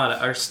saw Moana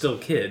are still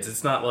kids.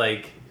 It's not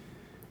like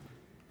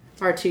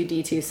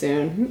R2D2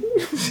 soon.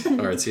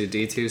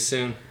 R2D too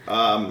soon.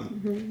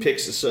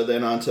 So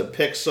then on to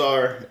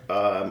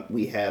Pixar.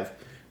 We have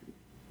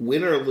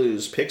Win or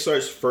Lose,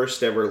 Pixar's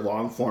first ever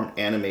long form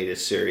animated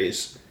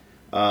series.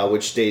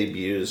 which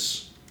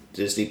debuts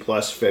Disney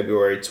Plus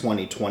February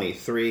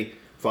 2023,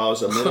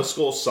 follows a middle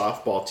school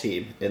softball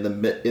team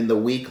in the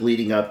week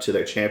leading up to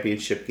their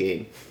championship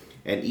game,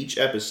 and each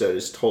episode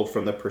is told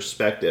from the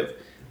perspective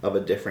of a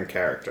different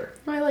character.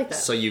 I like that.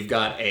 So you've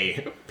got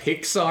a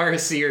Pixar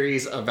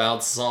series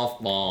about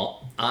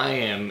softball. I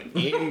am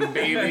in,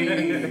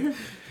 baby.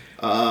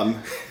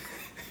 And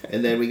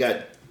then we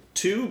got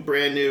 2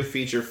 brand new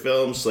feature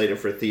films slated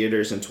for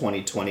theaters in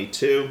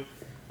 2022.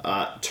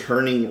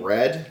 Turning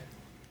Red,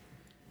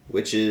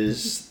 which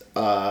is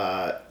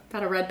About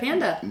a red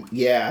panda.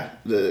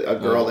 a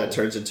girl that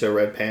turns into a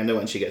red panda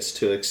when she gets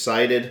too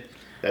excited.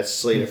 That's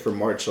slated for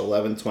March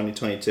 11,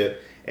 2022.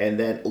 And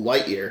then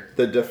Lightyear,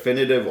 the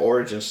definitive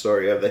origin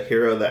story of the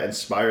hero that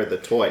inspired the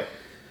toy,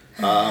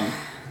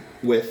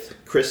 with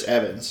Chris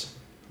Evans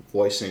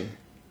voicing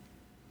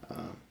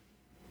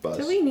Buzz.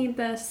 Do we need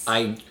this?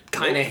 I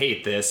kind of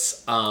hate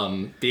this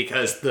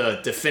because the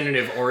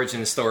definitive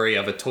origin story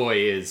of a toy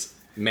is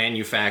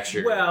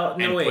manufactured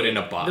and put in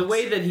a box. The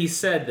way that he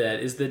said that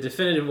is the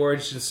definitive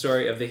origin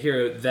story of the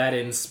hero that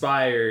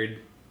inspired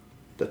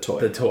The toy.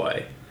 the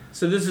toy.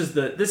 So this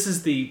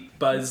is the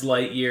Buzz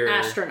Lightyear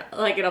Astronaut.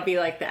 Like, it'll be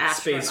like the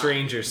astronaut. Space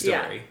Ranger story.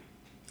 Yeah.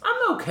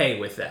 I'm okay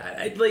with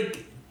that.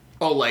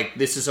 like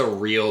this is a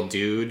real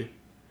dude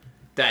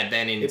that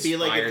then inspired It'd be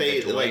like if they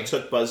the toy.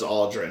 took Buzz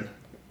Aldrin.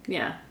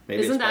 Yeah.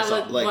 Maybe Isn't it's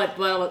that Buzz-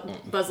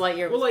 what Buzz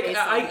Lightyear was Well, like based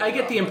on? I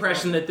get the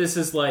impression that this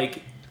is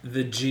like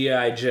the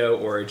G.I. Joe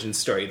origin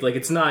story. Like,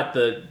 it's not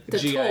the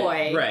G.I.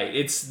 toy. Right.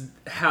 It's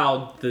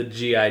how the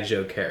G.I.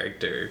 Joe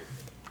character,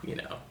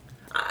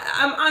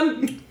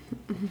 I'm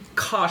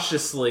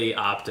cautiously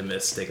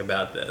optimistic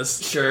about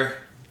this. Sure.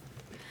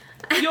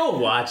 You'll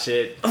watch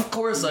it. Of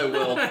course I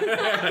will.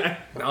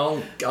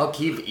 I'll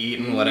keep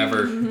eating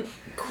whatever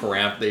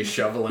crap they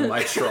shovel in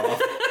my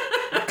trough.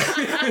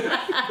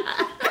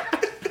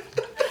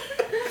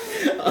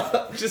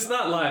 Just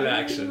not live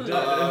action.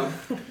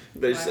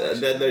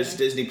 There's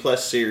Disney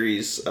Plus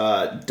series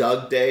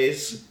Dug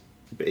Days,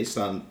 based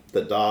on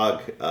the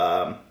dog.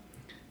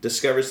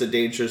 Discovers the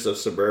dangers of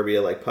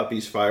suburbia like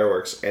puppies,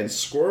 fireworks, and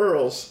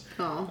squirrels.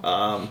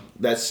 Oh.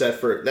 That's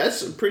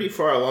pretty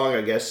far along.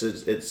 I guess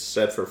it's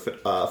set for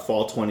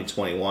fall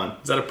 2021.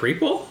 Is that a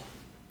prequel?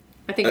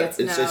 I think it's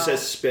no. It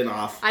says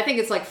spin-off. I think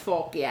it's like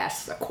Folky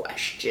asks a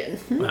question.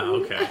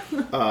 Oh, okay.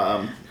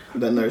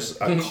 Then there's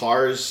a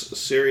Cars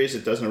series.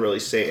 It doesn't really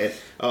say it.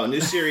 Oh, a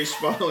new series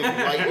following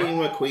Lightning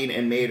McQueen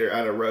and Mater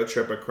on a road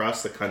trip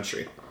across the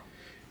country,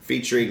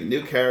 featuring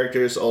new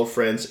characters, old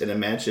friends, and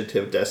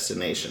imaginative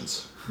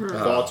destinations.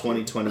 Fall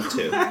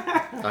 2022.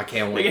 I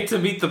can't I wait. get to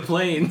meet the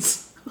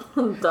planes.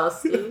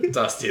 Dusty.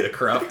 Dusty the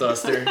crop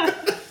duster.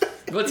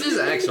 What's his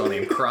actual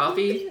name?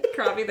 Crappie?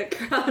 Crappie the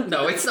crop.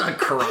 No, it's not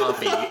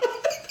Crappie.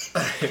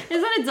 Isn't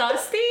it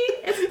Dusty?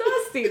 It's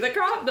Dusty, the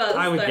crop duster.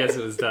 I would guess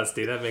it was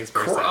Dusty. That makes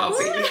more sense.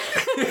 Crappie.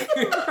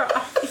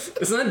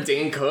 Isn't that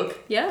Dane Cook?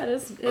 Yeah, it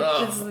is.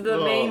 It's the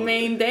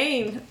main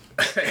Dane.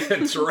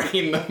 It's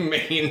Rain the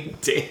main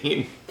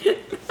Dane.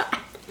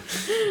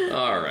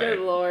 All right. Good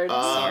lord.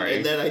 Sorry.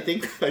 And then I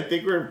think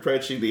we're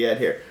approaching the end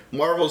here.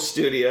 Marvel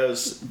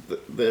Studios.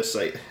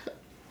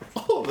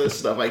 All this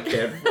stuff I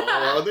can't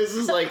follow. This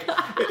is like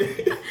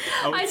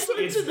Oh,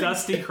 it's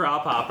Dusty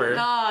Crop Hopper.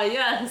 Ah,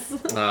 yes.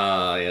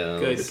 Yeah.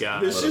 Good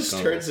God. this just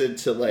turns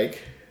into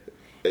like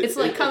It's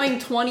like coming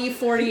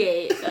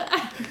 2048.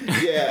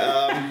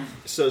 Yeah.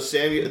 So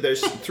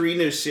there's 3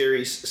 new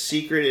series: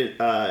 Secret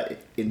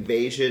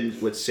Invasion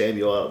with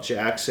Samuel L.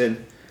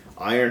 Jackson,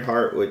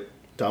 Ironheart with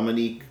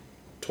Dominique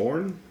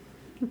Thorne.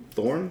 I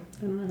don't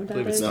know who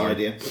that is. No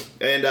idea.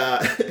 And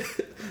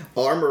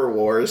Armor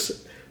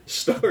Wars,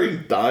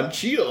 starring Don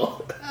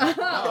Cheadle,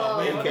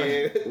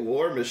 aka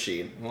War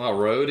Machine. Wow,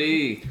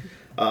 Rhodey.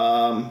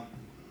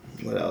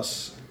 What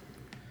else?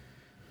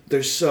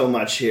 There's so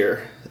much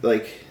here.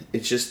 Like,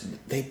 it's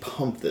just, they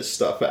pump this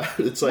stuff out.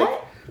 It's like...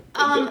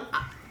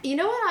 You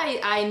know what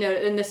I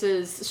noticed, and this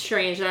is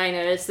strange that I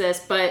noticed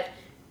this, but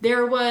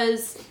there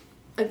was...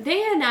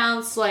 They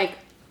announced, like,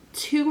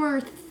 2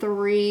 or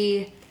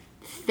 3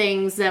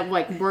 things that,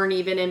 like, weren't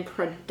even in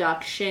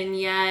production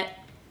yet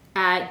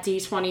at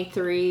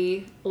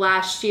D23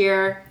 last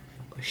year.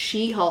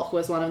 She-Hulk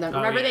was one of them.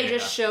 Remember they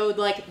just showed,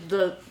 like,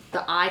 the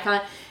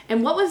icon?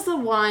 And what was the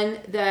one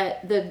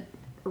that the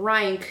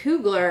Ryan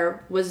Coogler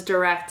was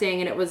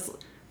directing, and it was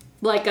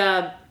like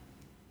a...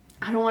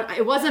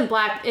 it wasn't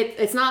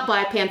it's not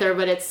Black Panther,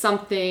 but it's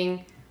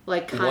something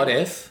like kind What of...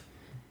 if?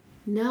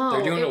 No.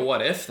 They're doing a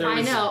what if?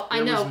 I know.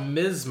 There was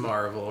Ms.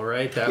 Marvel,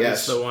 right? That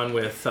Yes. was the one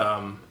with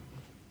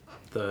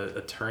the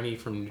attorney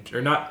from...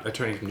 Or not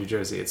attorney from New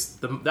Jersey.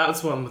 That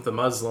was the one with the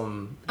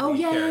Muslim Oh, lead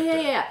yeah.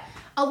 character.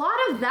 A lot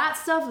of that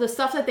stuff, the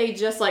stuff that they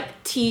just,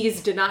 like,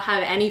 teased, did not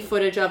have any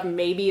footage of,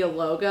 maybe a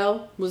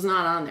logo, was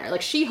not on there.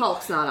 Like,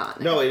 She-Hulk's not on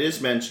there. No, it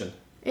is mentioned.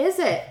 Is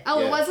it? Oh,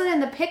 Yeah. it wasn't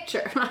in the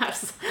picture. I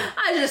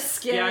just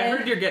skimmed. Yeah, I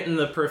heard you're getting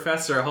the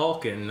Professor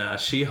Hulk and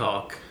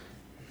She-Hulk.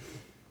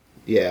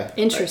 Yeah.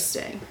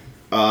 Interesting.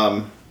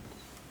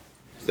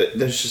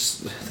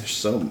 There's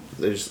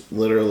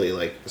literally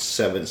like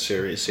 7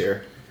 series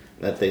here.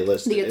 that they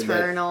listed. The and that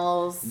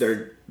Eternals.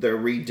 They're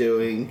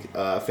redoing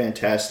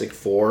Fantastic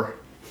Four.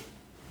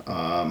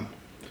 I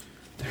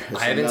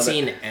haven't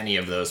seen any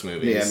of those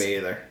movies. Yeah, me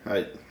either.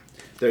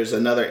 There's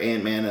another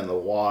Ant-Man and the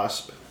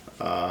Wasp.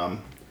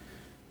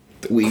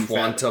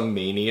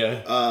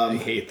 Quantumania. I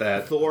hate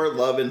that. Thor: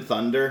 Love and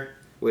Thunder,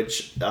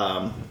 which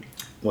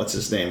what's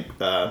his name?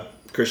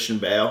 Christian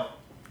Bale.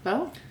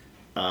 Oh.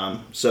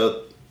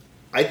 So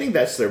I think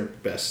that's their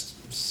best.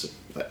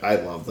 I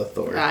love the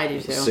Thor I do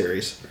too.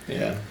 series.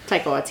 Yeah.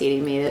 Taika Waititi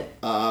made it.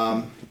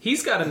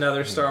 He's got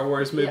another Star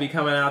Wars movie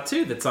coming out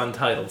too that's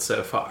untitled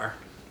so far.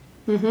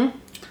 Mm-hmm.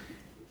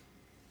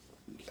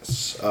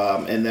 Yes.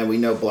 And then we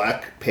know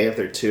Black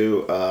Panther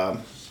 2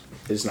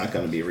 is not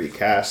going to be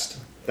recast.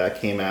 That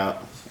came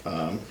out.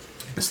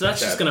 So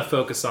that's just going to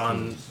focus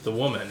on the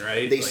woman,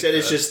 right? They said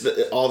it's just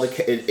all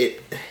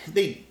the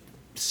they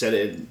said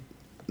it in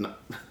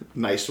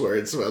nice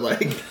words, but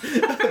like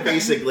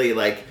basically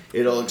like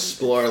it'll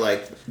explore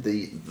like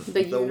the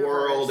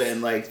world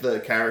and like the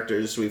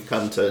characters we've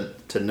come to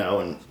know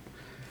and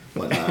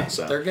whatnot.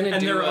 So They're gonna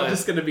they're all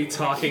just going to be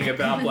talking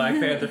about Black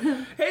Panther.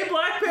 Hey,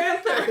 Black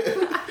Panther!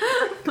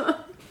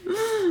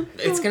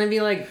 It's gonna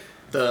be like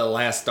the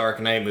last Dark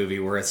Knight movie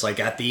where it's like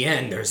at the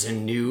end there's a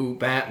new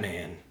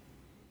Batman.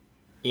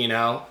 You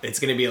know, it's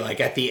gonna be like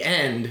at the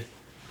end,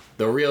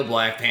 the real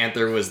Black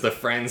Panther was the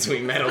friends we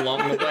met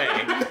along the way.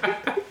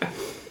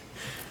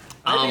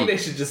 I think they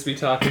should just be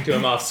talking to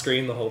him off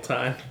screen the whole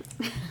time.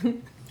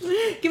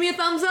 Give me a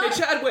thumbs up.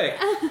 Hey, Chadwick!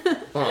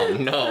 Oh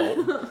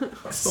no,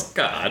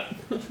 Scott.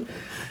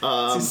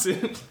 Too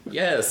soon.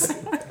 Yes.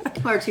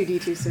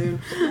 R2D too soon.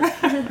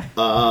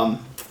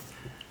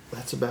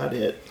 that's about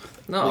it.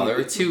 No, there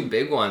were two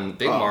big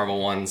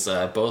Marvel ones,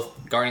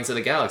 both Guardians of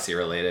the Galaxy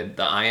related.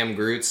 The I Am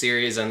Groot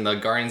series and the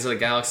Guardians of the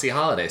Galaxy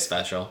holiday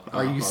special.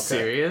 Are you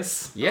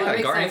serious? Yeah, I'm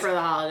excited Guardians for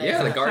the holidays.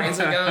 Yeah, the Guardians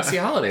of the Galaxy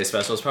holiday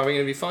special is probably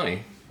going to be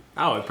funny.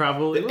 Oh, it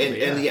probably will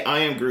be. And the I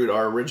Am Groot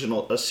are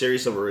a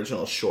series of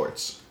original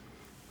shorts.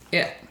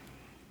 Yeah.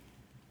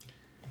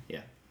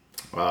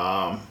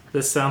 Yeah.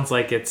 This sounds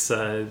like it's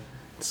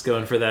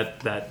going for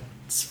that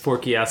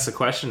Forky Asks a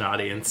Question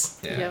audience.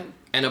 Yeah. Yep.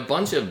 And a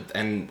bunch of,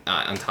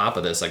 on top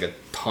of this, like a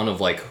ton of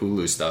like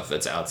Hulu stuff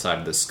that's outside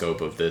of the scope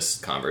of this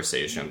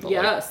conversation. But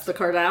Yes, the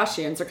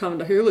Kardashians are coming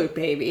to Hulu,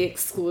 baby,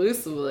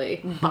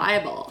 exclusively.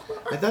 Bible.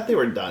 I thought they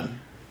were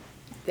done.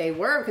 They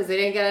were, because they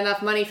didn't get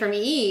enough money from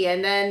E,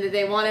 and then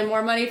they wanted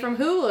more money from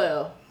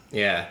Hulu.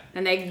 Yeah.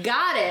 And they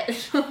got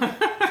it.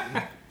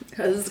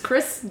 Because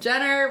Kris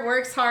Jenner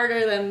works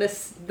harder than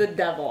the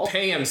devil.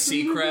 Pay him,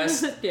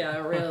 Seacrest.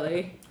 Yeah,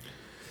 really.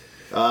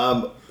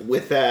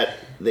 With that,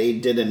 they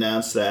did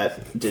announce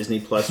that Disney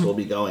Plus will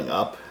be going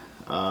up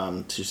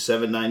to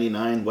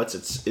 $7.99. What's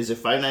it? Is it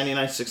 $5.99,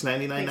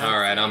 $6.99 now? All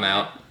right, I'm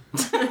out.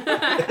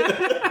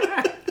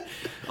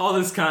 All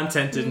this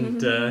content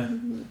didn't.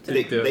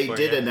 They do it for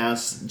did you.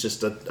 announce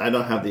just I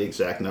don't have the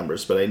exact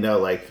numbers, but I know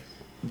like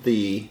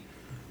the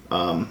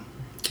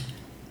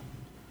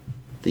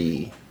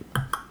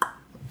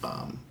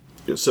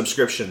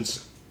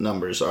subscriptions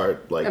numbers are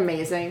like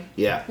Amazing.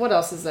 Yeah, What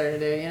else is there to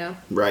do, you know?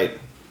 right.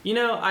 You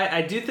know,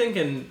 I do think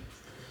in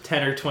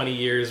 10 or 20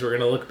 years we're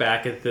going to look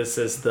back at this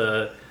as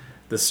the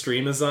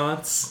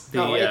streamazance,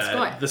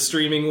 the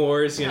streaming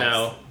wars, you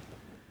know.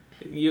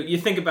 You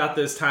think about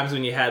those times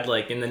when you had,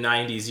 like, in the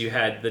 90s, you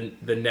had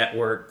the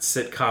network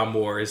sitcom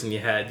wars, and you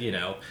had, you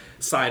know,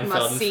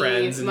 Seinfeld and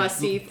Friends. And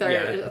Must-see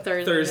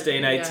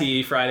Thursday night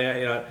TV, Friday night,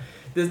 you know.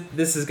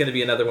 This is going to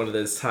be another one of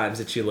those times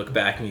that you look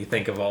back and you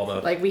think of all the...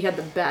 Like, we had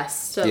the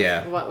best of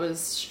what was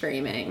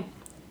streaming.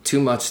 Too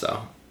much,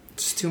 though.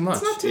 It's too much.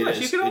 It's not too much.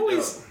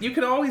 You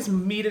can always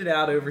meet it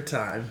out over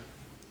time.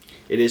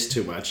 It is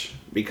too much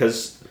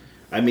because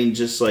I mean,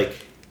 just like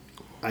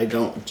I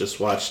don't just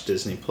watch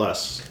Disney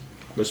Plus.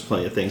 There's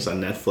plenty of things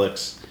on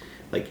Netflix.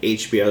 Like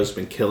HBO's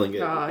been killing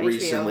it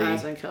recently. HBO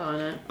has been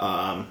killing it.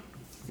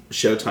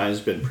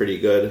 Showtime's been pretty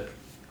good.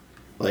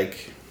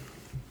 Like,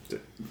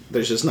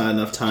 there's just not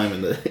enough time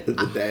in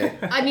the day.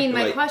 I mean,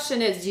 my Like-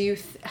 question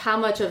is, how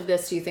much of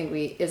this do you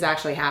think is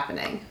actually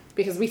happening?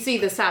 Because we see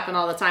this happen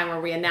all the time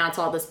where we announce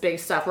all this big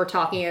stuff. We're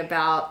talking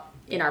about,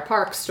 in our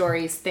park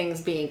stories,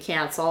 things being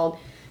canceled.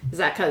 Is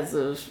that because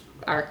of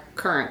our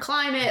current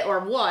climate or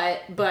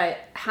what? But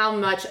how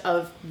much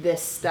of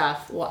this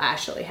stuff will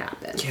actually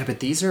happen? Yeah, but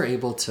these are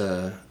able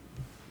to...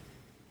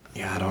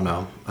 Yeah, I don't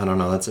know.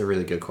 That's a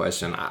really good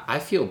question. I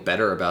feel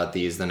better about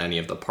these than any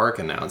of the park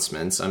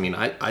announcements. I mean,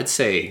 I'd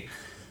say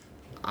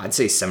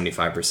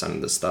 75%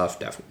 of the stuff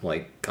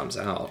definitely comes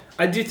out.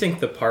 I do think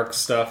the park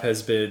stuff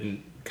has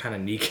been kind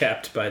of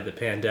kneecapped by the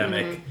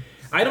pandemic.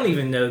 I don't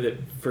even know that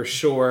for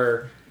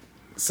sure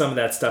some of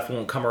that stuff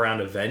won't come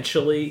around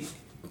eventually.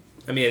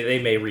 I mean, they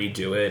may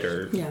redo it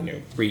or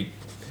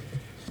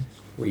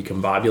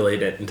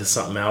recombobulate it into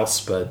something else,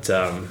 but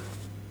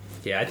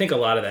yeah, I think a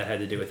lot of that had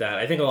to do with that.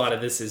 I think a lot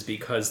of this is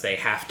because they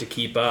have to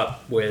keep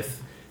up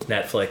with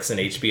Netflix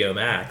and HBO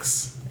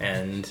Max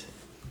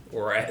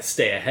or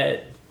stay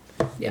ahead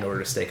in order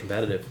to stay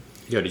competitive.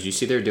 Yo, did you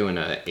see they're doing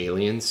an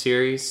Alien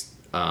series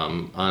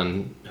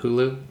on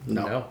Hulu.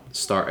 No.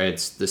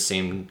 It's the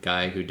same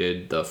guy who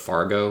did the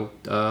Fargo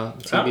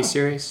TV Oh.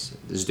 series.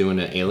 Is doing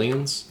an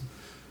Aliens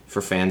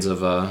for fans of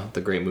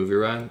the Great Movie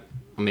Ride.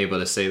 I'm able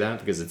to say that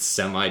because it's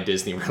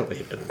semi-Disney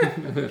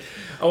related.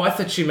 Oh, I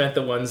thought you meant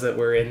the ones that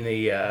were in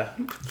the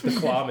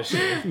claw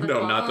machine.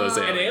 No, not those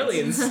And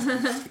aliens.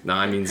 aliens. No,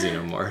 I mean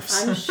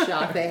xenomorphs. I'm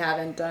shocked they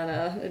haven't done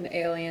an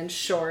alien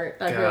short.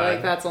 I feel God.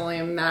 like that's only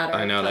a matter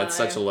I know, of that's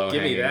such a time.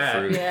 low-hanging that.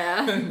 fruit.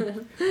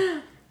 Yeah.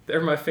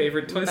 They're my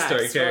favorite Toy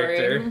Story Backstory.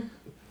 character.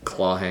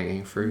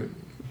 Claw-hanging fruit.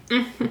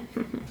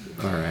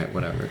 Alright,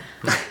 whatever.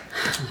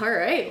 All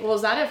right. Well,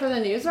 is that it for the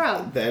news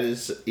round? That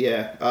is,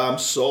 yeah.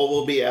 Soul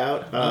will be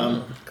out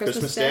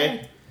Christmas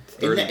Day.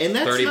 30, And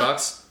that's $30 not-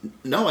 bucks?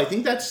 No, I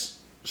think that's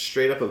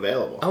straight up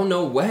available. Oh,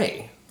 no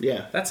way.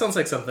 Yeah. That sounds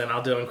like something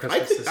I'll do on I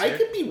Christmas could, this I year.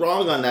 could be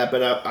wrong on that,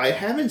 but I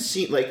haven't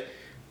seen, like,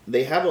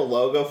 they have a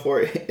logo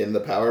for it in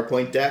the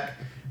PowerPoint deck,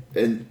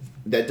 and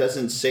that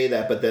doesn't say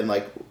that, but then,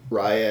 like,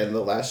 Raya and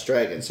the Last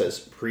Dragon says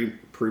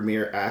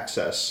Premier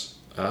Access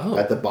Oh.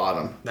 at the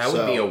bottom. That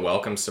would be a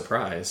welcome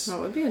surprise. That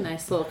would be a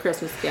nice little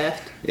Christmas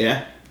gift.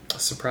 Yeah. A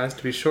surprise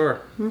to be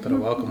sure, but a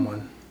welcome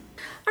one.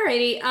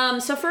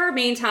 Alrighty, so for our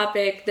main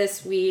topic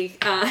this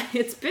week,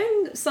 it's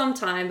been some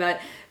time, but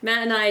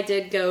Matt and I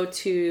did go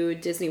to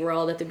Disney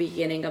World at the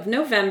beginning of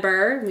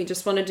November. We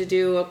just wanted to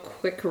do a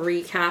quick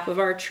recap of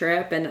our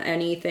trip and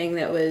anything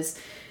that was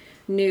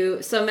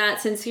new. So Matt,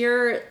 since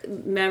your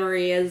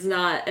memory is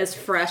not as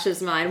fresh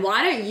as mine,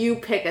 why don't you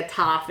pick a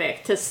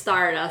topic to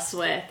start us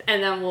with,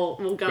 and then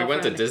we'll go. We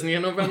went to from Disney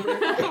in November?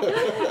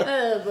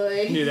 Oh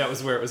boy. Knew that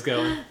was where it was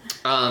going.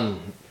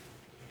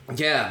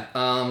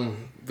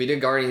 We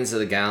did Guardians of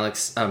the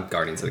Galaxy.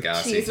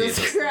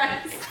 Jesus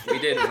Christ. We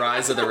did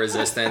Rise of the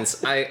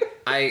Resistance. I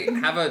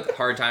have a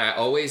hard time. I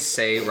always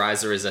say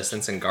Rise of the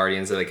Resistance and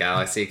Guardians of the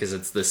Galaxy because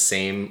it's the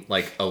same,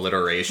 like,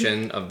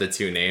 alliteration of the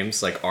two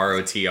names, like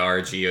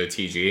ROTR,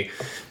 GOTG.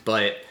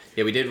 But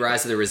yeah, we did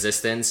Rise of the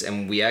Resistance,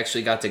 and we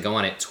actually got to go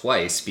on it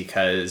twice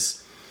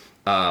because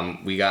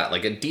we got,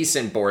 like, a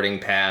decent boarding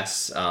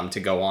pass to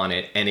go on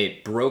it, and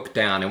it broke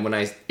down.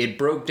 And it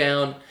broke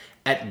down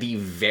at the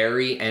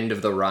very end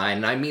of the ride,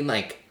 and I mean,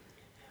 like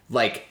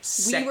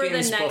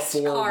seconds next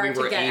before car we to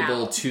were get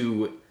able out.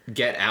 to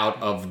get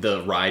out of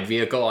the ride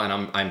vehicle.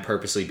 And I'm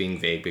purposely being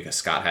vague because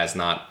Scott has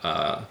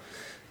not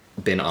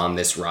been on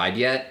this ride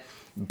yet,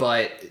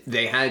 but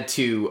they had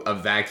to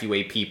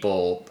evacuate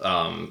people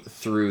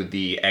through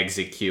the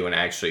exit queue and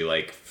actually,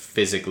 like,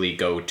 physically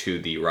go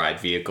to the ride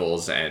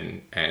vehicles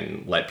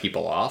and let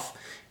people off.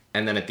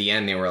 And then at the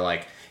end they were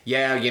like,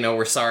 yeah,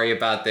 we're sorry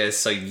about this,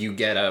 so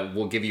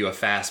we'll give you a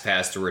fast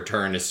pass to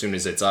return as soon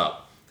as it's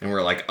up. And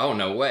we're like, oh,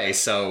 no way.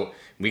 So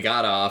we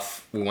got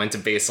off, we went to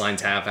Baseline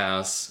Tap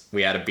House,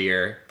 we had a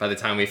beer. By the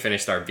time we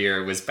finished our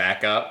beer, it was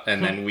back up,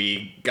 and then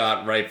we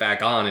got right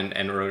back on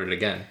and rode it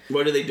again.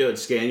 What do they do?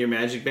 Scan your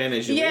Magic Band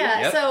as you leave?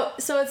 Yeah,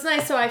 Yep. so it's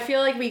nice. So I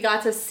feel like we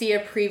got to see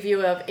a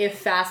preview of if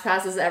Fast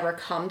Passes ever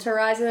come to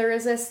Rise of the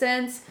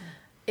Resistance.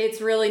 It's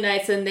really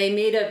nice, and they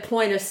made a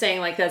point of saying,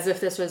 like, as if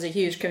this was a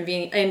huge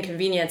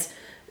inconvenience.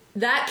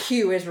 That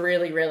queue is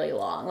really, really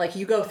long. Like,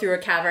 you go through a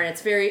cavern,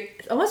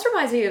 it almost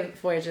reminds me of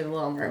Voyage of the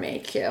Little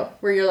Mermaid queue,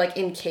 where you're, like,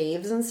 in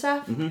caves and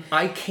stuff. Mm-hmm.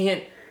 I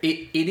can't,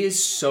 it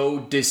is so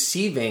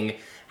deceiving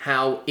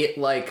how it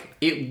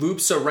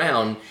loops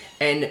around,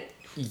 and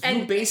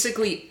you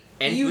basically...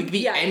 And you- like the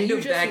yeah, end you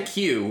of just- that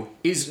queue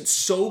is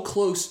so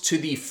close to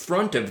the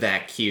front of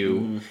that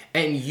queue,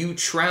 and you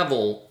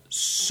travel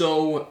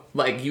so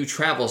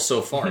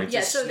far. It Yeah,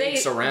 just so they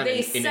snakes around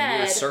they in a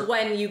near said circle.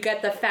 when you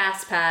get the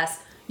Fast Pass,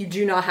 you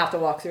do not have to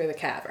walk through the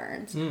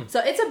caverns.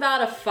 So it's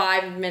about a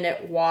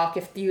 5-minute walk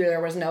if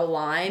there was no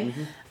line.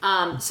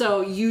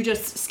 So you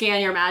just scan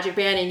your Magic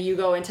Band and you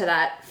go into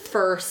that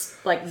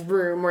first, like,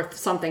 room where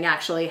something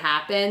actually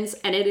happens,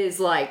 and it is,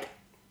 like,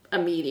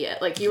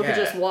 immediate. Like, you were Yeah.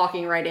 just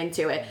walking right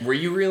into it. Were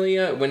you really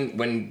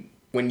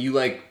when you,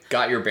 like,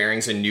 got your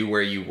bearings and knew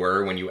where you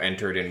were when you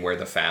entered and where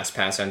the Fast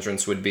Pass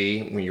entrance would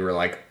be? When you were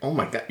like, oh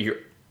my god, Yeah.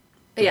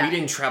 we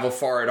didn't travel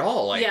far at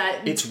all. Like,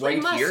 Yeah, it's it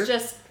right must here.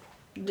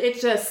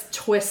 It just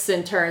twists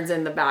and turns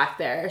in the back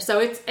there, so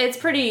it's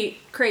pretty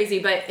crazy.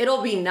 But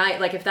it'll be nice.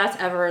 Like, if that's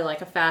ever,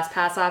 like, a Fast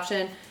Pass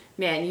option,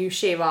 man, you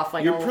shave off,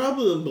 like, You're a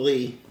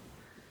probably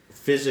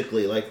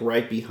physically, like,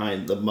 right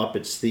behind the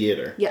Muppets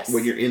Theater. Yes.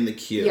 When you're in the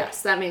queue.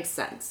 Yes, that makes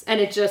sense.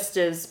 And it just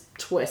is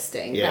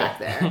twisting Yeah. back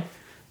there.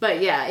 But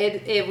yeah,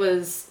 it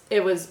was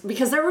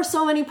because there were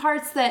so many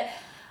parts that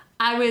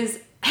I was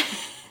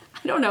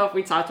I don't know if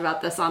we talked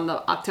about this on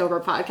the October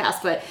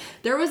podcast, but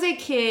there was a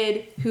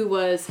kid who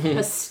was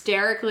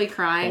hysterically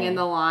crying in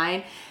the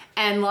line,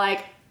 and,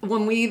 like,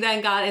 when we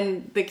then got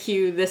in the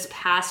queue this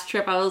past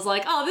trip, I was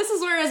like, oh, this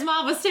is where his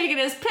mom was taking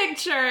his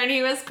picture, and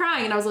he was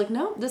crying. And I was like,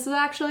 no, this is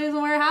actually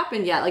isn't where it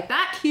happened yet. Like,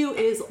 that queue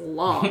is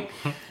long.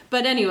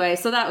 But anyway,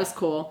 so that was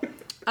cool.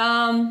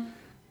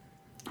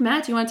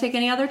 Matt, do you want to take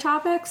any other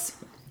topics?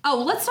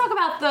 Oh, let's talk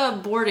about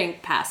the boarding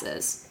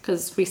passes,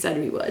 because we said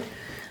we would.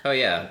 Oh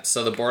yeah,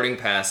 so the boarding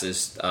pass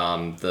is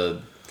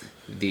the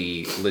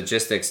the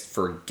logistics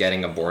for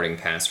getting a boarding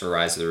pass for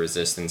Rise of the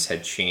Resistance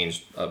had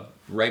changed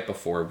right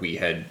before we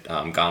had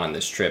gone on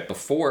this trip.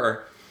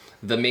 Before,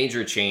 the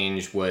major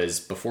change was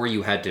before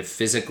you had to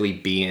physically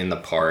be in the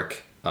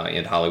park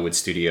in Hollywood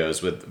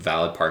Studios with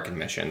valid park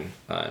admission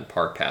and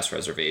park pass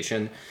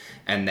reservation.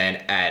 And then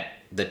at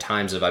the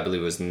times of, I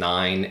believe it was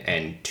 9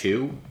 and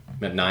 2,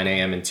 at 9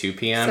 a.m. and 2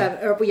 p.m. 9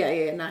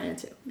 and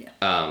 2.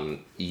 Yeah.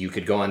 You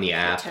could go on the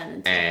app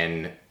 10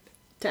 and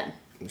 10.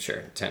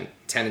 Sure, 10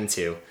 and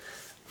 2.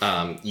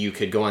 You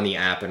could go on the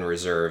app and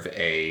reserve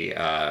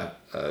a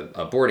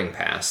boarding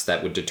pass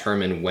that would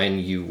determine when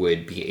you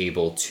would be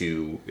able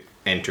to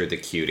enter the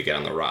queue to get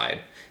on the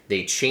ride.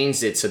 They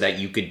changed it so that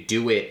you could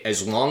do it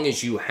as long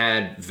as you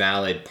had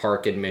valid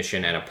park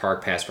admission and a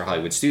park pass for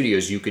Hollywood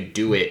Studios. You could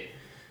do it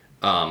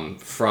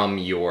from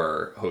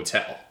your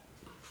hotel,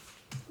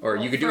 or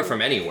you could do it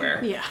from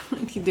anywhere. Yeah,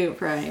 you can do it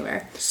from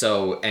anywhere.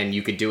 So, and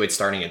you could do it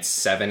starting at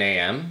 7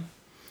 a.m.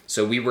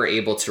 So we were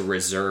able to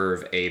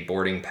reserve a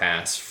boarding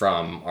pass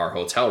from our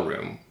hotel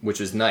room, which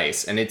was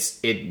nice. And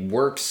it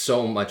works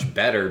so much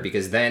better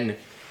because then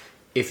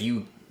if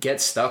you get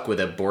stuck with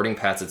a boarding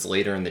pass that's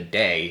later in the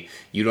day,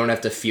 you don't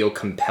have to feel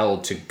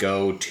compelled to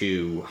go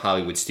to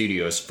Hollywood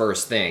Studios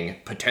first thing,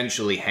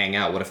 potentially hang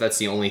out. What if that's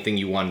the only thing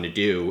you wanted to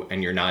do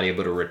and you're not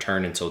able to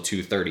return until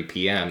 2:30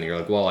 p.m. and you're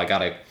like, well, I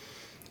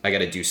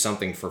gotta do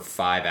something for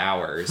 5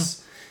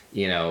 hours,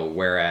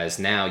 whereas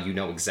now you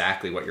know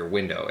exactly what your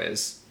window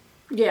is.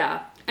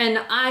 Yeah. And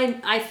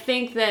I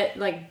think that,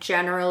 like,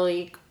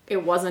 generally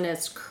it wasn't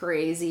as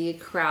crazy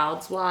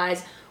crowds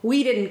wise.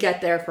 We didn't get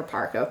there for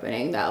park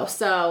opening though.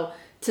 So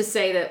to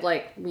say that,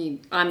 like,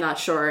 I'm not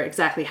sure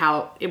exactly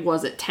how it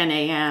was at 10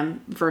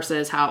 a.m.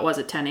 versus how it was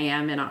at 10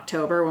 a.m. in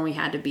October when we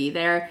had to be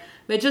there.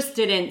 But it just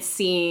didn't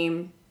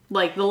seem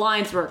like the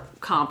lines were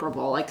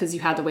comparable, like, because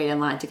you had to wait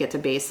in line to get to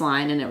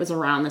baseline, and it was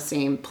around the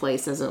same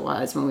place as it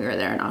was when we were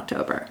there in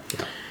October.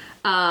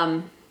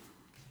 Yeah.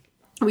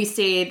 We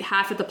stayed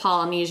half at the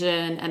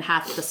Polynesian and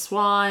half at the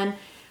Swan.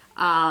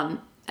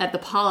 At the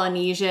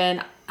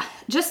Polynesian,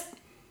 just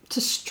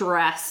to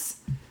stress,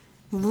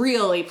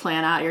 really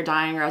plan out your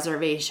dining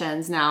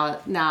reservations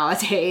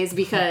nowadays,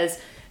 because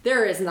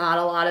there is not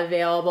a lot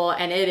available,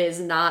 and it is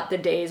not the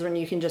days when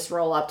you can just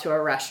roll up to a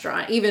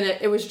restaurant. Even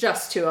if it was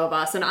just 2 of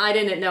us, and I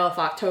didn't know if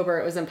October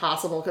it was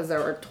impossible because there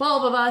were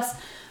 12 of us,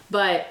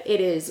 but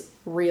it is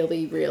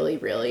really, really,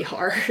 really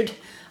hard.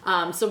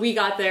 So we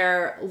got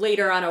there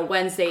later on a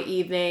Wednesday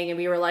evening, and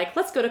we were like,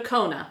 let's go to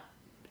Kona.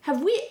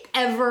 Have we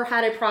ever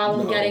had a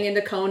problem getting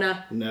into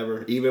Kona?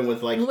 Never. Even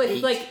with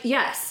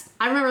yes.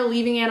 I remember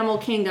leaving Animal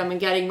Kingdom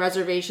and getting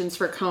reservations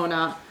for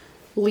Kona,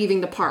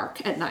 leaving the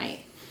park at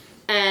night.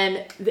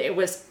 And it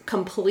was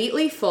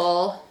completely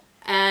full.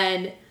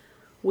 And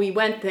we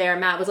went there.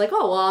 Matt was like,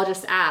 oh, well, I'll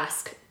just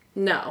ask.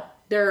 No,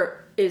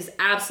 there is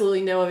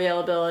absolutely no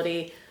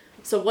availability.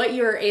 So what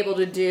you're able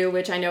to do,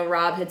 which I know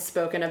Rob had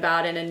spoken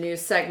about in a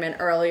news segment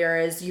earlier,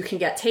 is you can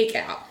get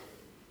takeout.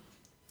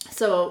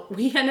 So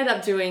we ended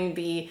up doing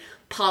the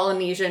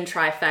Polynesian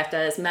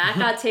trifectas. Matt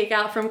got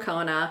takeout from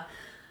Kona.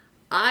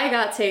 I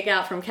got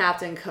takeout from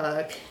Captain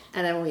Cook.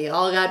 And then we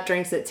all got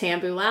drinks at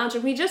Tambu Lounge.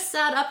 And we just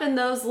sat up in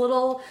those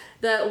little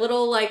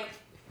like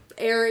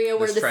area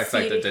where this the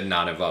trifecta seating... did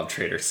not involve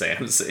Trader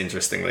Sam's,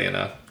 interestingly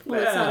enough.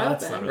 Well, it's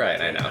not open.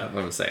 Right, I know.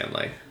 I'm saying,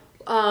 like...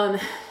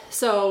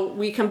 So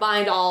we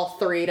combined all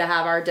 3 to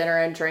have our dinner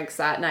and drinks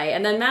that night.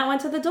 And then Matt went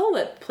to the Dole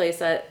Whip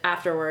place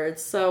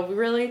afterwards. So we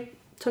really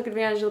took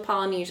advantage of the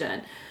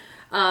Polynesian.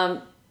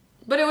 But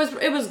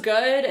it was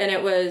good, and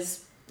it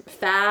was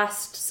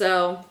fast.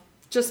 So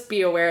just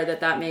be aware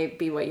that may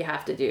be what you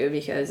have to do,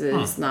 because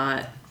it's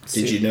not...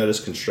 Did you notice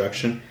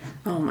construction?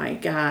 Oh my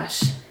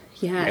gosh.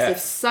 Yes,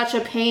 it's such a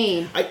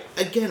pain.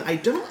 I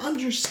don't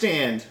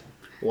understand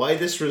why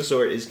this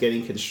resort is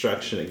getting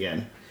construction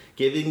again.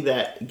 Given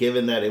that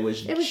it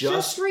was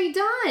just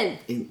redone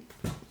in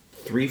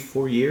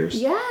 3-4 years.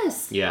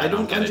 Yes. Yeah, I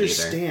don't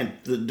understand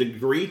the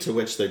degree to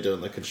which they're doing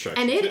the construction.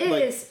 And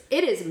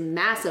it is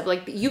massive.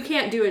 Like, you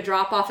can't do a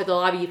drop off at the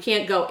lobby. You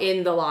can't go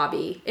in the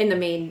lobby in the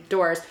main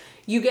doors.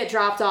 You get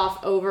dropped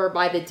off over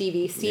by the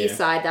DVC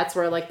side. That's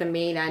where, like, the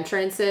main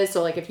entrance is.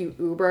 So, like, if you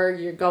Uber,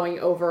 you're going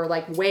over,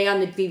 like, way on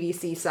the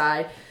DVC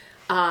side,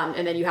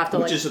 and then you have to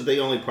which is the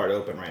only part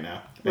open right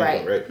now.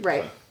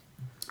 Right.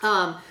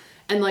 So.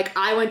 And, like,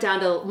 I went down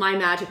to my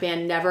Magic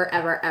Band, never,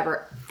 ever,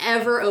 ever,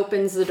 ever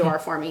opens the door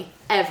for me.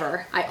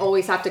 Ever. I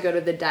always have to go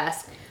to the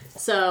desk.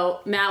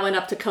 So Matt went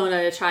up to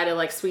Kona to try to,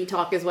 like, sweet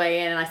talk his way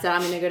in. And I said, I'm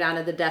going to go down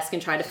to the desk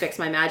and try to fix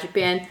my Magic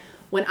Band.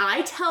 When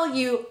I tell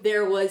you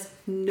there was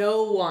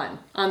no one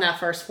on that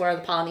first floor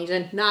of the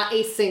Polynesian, not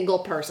a single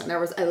person. There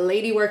was a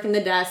lady working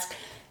the desk.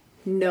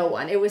 No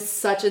one. It was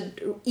such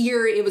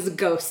it was a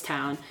ghost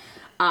town.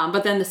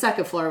 But then the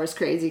second floor was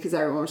crazy because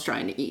everyone was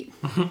trying to eat.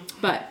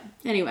 But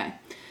anyway...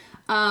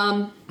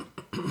 all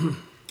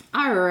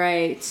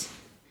right.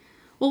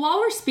 Well, while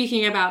we're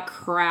speaking about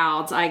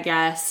crowds, I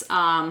guess,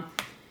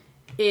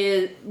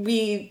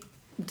 we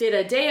did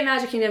a day at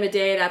Magic Kingdom, a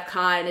day at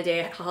Epcot, and a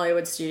day at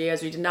Hollywood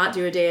Studios. We did not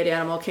do a day at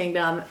Animal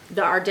Kingdom.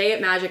 Our day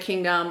at Magic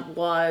Kingdom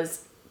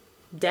was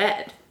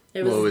dead.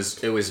 It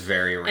was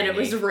very rainy. And it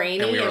was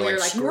rainy, and we were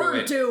like,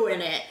 we're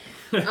doing it.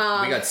 We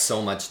got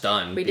so much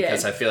done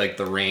because I feel like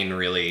the rain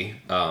really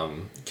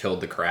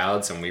killed the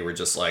crowds, and we were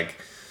just like,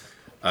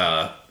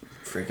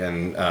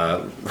 freaking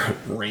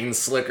rain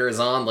slickers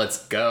on.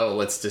 Let's go.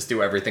 Let's just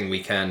do everything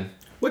we can.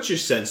 What's your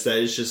sense that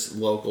it's just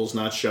locals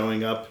not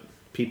showing up?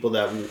 People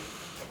that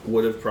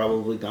would have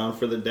probably gone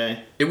for the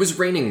day. It was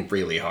raining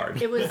really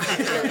hard. It was.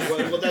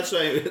 well, that's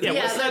why.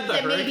 Was that the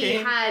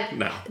hurricane?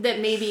 That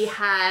maybe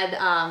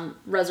had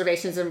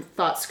reservations and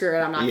thought, screw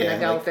it, I'm not going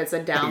to go if it's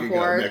a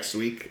downpour next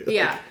week.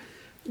 Yeah.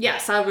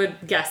 Yes, I would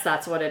guess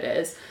that's what it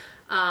is.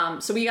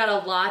 So we got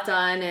a lot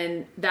done,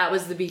 and that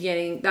was the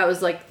beginning. That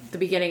was like the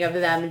beginning of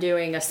them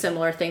doing a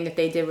similar thing that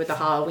they did with the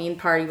Halloween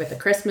party with the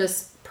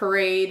Christmas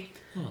parade.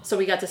 So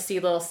we got to see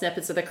little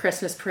snippets of the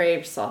Christmas parade.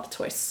 We saw the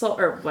toy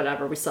or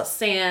whatever. We saw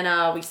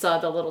Santa. We saw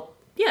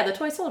the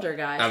toy soldier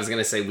guy. I was going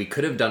to say we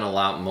could have done a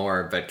lot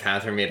more, but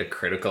Catherine made a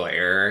critical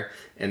error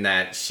in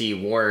that she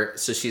wore,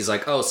 so she's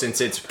like, oh,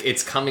 since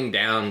it's coming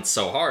down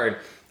so hard,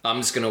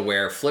 I'm just going to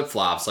wear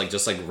flip-flops,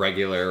 just like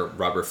regular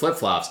rubber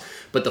flip-flops.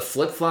 But the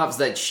flip-flops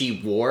that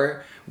she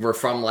wore were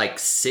from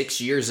 6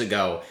 years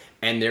ago,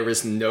 and there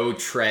was no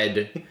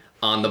tread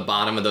on the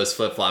bottom of those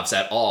flip-flops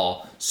at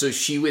all. So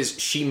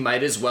she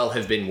might as well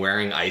have been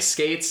wearing ice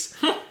skates,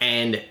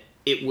 and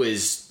it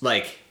was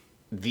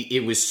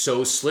it was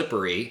so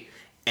slippery,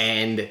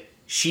 and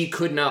she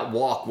could not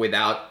walk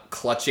without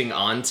clutching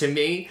onto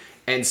me.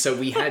 And so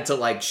we had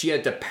to she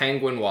had to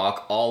penguin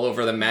walk all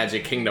over the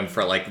Magic Kingdom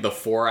for the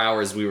 4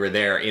 hours we were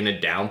there in a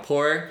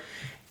downpour.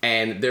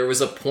 And there was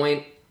a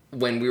point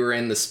when we were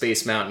in the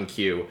Space Mountain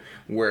queue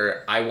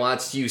where I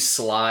watched you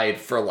slide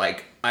for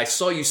I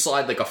saw you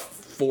slide a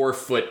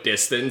 4-foot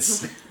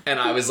distance, and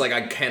I was like,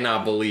 I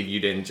cannot believe you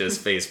didn't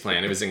just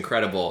faceplant. It was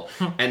incredible.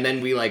 And then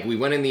we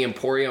went in the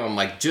Emporium. I'm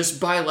like, just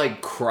buy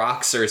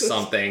Crocs or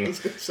something. I was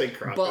gonna say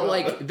Crocs.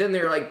 But then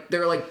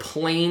they're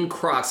plain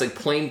Crocs,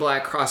 plain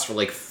black Crocs for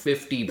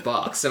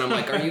 $50. And I'm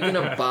like, are you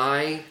gonna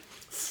buy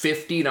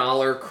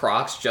 $50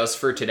 Crocs just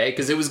for today?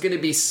 Because it was gonna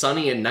be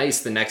sunny and nice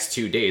the next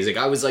 2 days.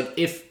 I was like,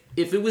 if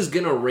it was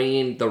gonna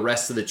rain the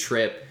rest of the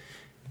trip,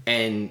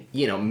 and,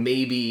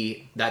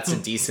 maybe that's a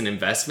decent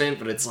investment,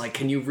 but it's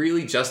can you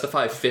really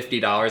justify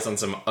 $50 on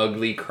some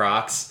ugly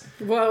Crocs?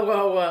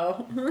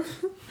 Whoa.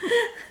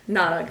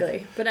 Not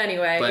ugly. But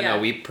anyway, But no,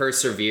 we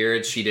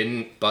persevered. She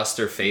didn't bust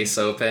her face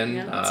open.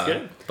 Yeah, that's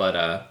good.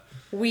 But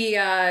we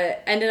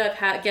ended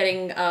up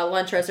getting a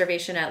lunch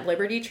reservation at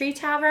Liberty Tree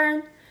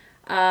Tavern.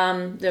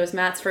 That was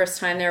Matt's first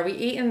time there. We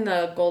ate in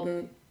the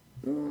Golden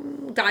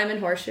Diamond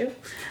Horseshoe.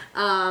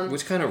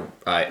 which kind of,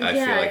 I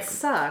feel it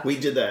sucked. We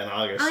did that in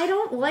August. I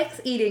don't like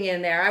eating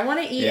in there. I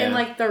want to eat in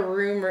the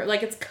room, or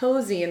it's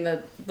cozy in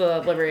the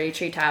Liberty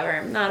Tree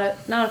Tavern. Not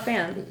a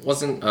fan.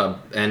 wasn't,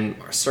 and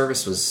our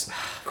service was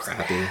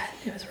crappy.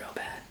 It was real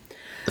bad.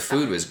 The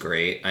food was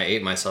great. I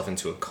ate myself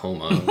into a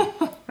coma.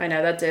 I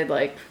know, that did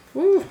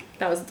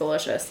that was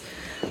delicious.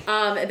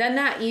 And then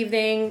that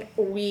evening,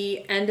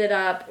 we ended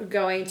up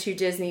going to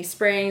Disney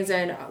Springs,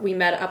 and we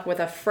met up with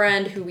a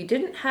friend who we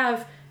didn't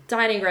have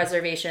dining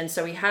reservations,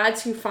 so we had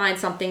to find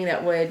something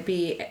that would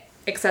be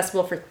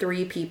accessible for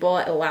 3 people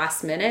at the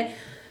last minute.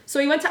 So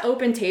we went to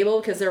Open Table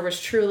because there was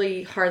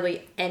truly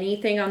hardly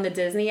anything on the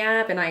Disney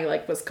app, and I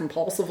was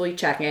compulsively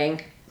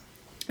checking.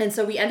 And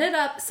so we ended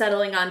up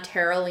settling on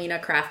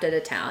Terralina Crafted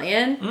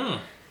Italian.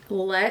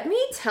 Let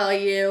me tell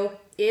you,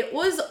 it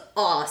was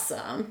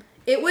awesome.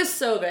 It was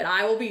so good.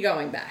 I will be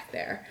going back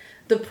there.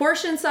 The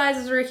portion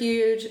sizes were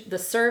huge. The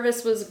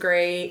service was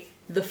great.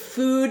 The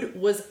food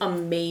was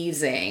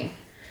amazing.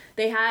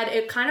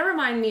 It kind of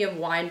reminded me of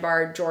Wine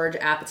Bar George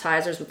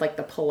appetizers with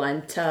the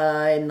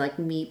polenta and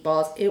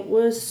meatballs. It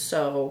was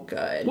so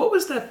good. What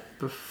was that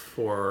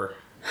before?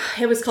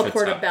 It was called It's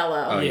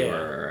Portobello. Oh, Yeah. you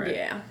were right.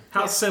 Yeah.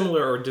 How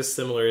similar or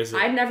dissimilar is it?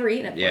 I'd never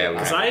eaten it. Yeah,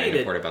 Because I've I been ate to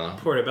it Portobello.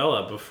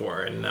 Portobello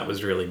before, and that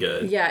was really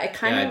good. Yeah, it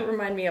kind of Yeah.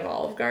 reminded me of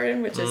Olive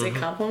Garden, which is a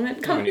compliment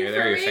When coming you're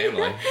there, from your me.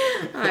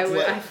 family.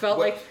 I felt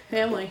like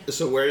family.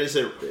 So where does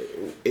it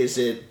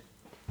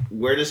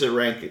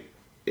rank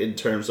in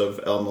terms of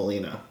El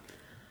Molino?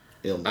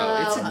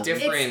 It's a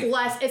different.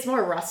 It's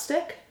more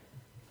rustic.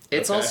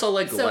 It's Okay. also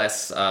So,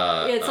 less.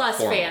 It's less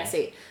formal.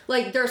 fancy.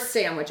 There's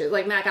sandwiches.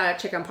 Matt got a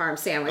chicken parm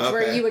sandwich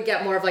where Okay. you would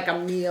get more of a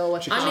meal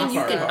with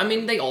I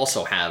mean, they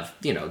also have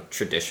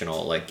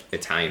traditional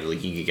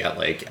Italian. You could get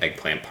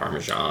eggplant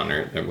parmesan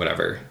or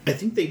whatever. I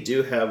think they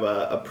do have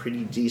a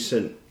pretty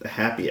decent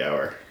happy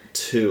hour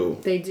too.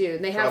 They do.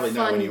 They have Probably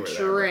not when fun you were there,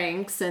 but-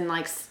 drinks and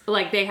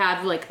they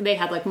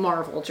had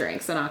Marvel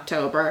drinks in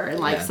October and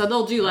Yeah. so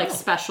they'll do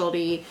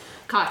specialty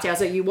cocktails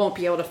that you won't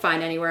be able to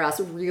find anywhere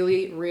else.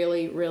 Really,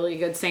 really, really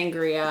good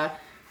sangria.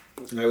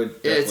 I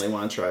would definitely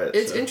want to try it.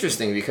 It's so.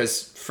 interesting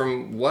because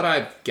from what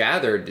I've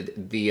gathered,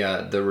 the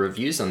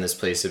reviews on this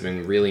place have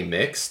been really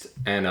mixed,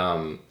 and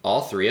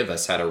all 3 of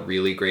us had a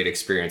really great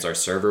experience. Our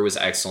server was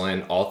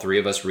excellent. All 3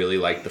 of us really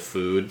liked the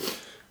food.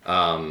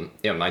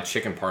 My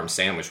chicken parm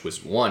sandwich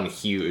was 1,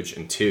 huge,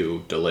 and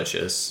 2,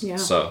 delicious. Yeah.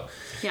 So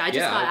Yeah, I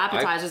just got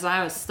appetizers and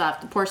I was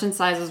stuffed. The portion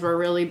sizes were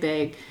really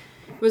big.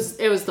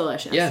 It was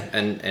delicious. Yeah,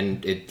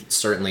 and it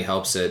certainly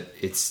helps it.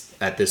 It's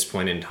at this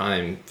point in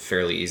time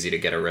fairly easy to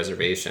get a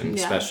reservation,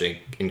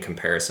 especially in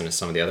comparison to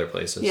some of the other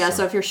places. Yeah,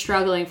 so if you're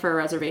struggling for a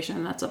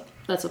reservation, that's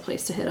a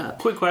place to hit up.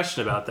 Quick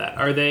question about that.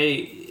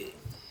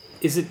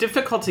 Is it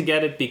difficult to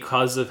get it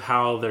because of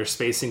how they're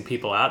spacing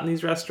people out in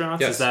these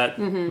restaurants? Yes. Is that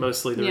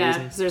mostly the Yeah,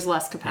 reason? because there's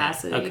less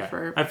capacity Okay.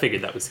 for... I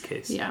figured that was the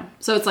case. Yeah,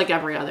 so it's like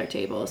every other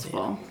table is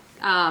full.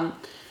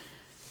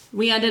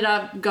 We ended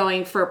up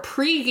going for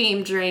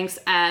pre-game drinks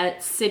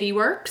at City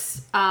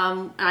Works.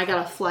 I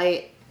got a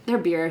flight. Their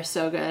beer is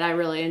so good. I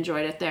really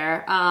enjoyed it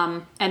there.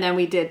 And then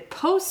we did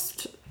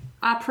post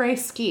après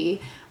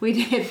ski.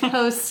 We did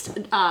post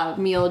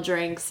meal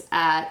drinks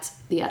at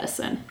the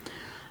Edison.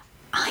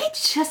 I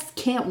just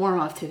can't warm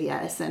up to the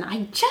Edison.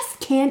 I just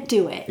can't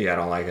do it. Yeah, I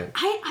don't like it.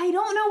 I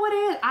don't know what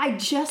it is. I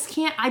just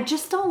can't. I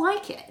just don't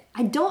like it.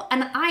 I don't,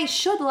 and I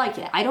should like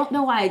it. I don't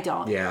know why I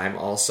don't. Yeah, I'm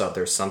also,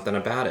 there's something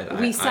about it.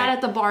 We sat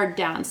at the bar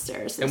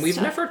downstairs. And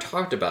we've never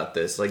talked about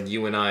this. Like,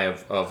 you and I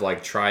have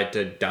like tried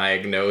to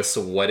diagnose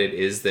what it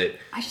is that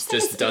I just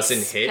think it's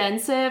doesn't hit.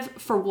 expensive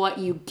for what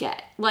you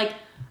get. Like,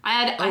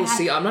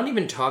 I'm not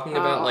even talking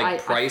about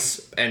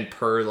price and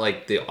per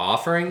like the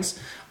offerings.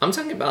 I'm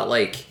talking about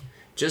like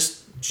just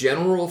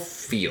general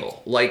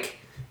feel. Like,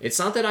 it's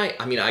not that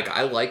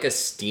I like a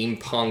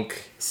steampunk.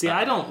 See,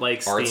 I don't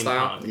like art steampunk.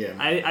 style. Yeah.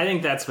 I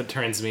think that's what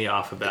turns me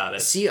off about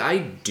it. See, I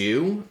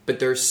do, but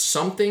there's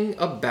something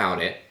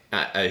about it,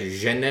 a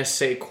je ne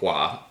sais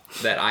quoi,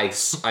 that I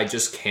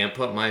just can't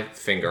put my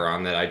finger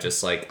on, that I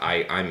just like,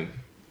 I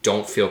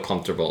don't feel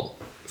comfortable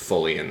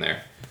fully in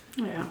there.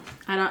 Yeah,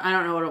 I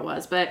don't know what it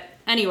was, but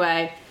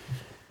anyway,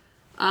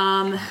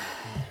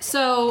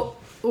 so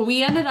we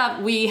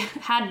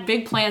had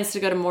big plans to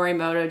go to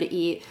Morimoto to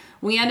eat.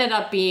 We ended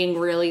up being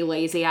really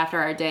lazy after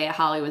our day at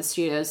Hollywood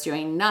Studios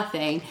doing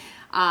nothing.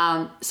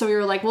 So we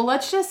were like, well,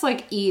 let's just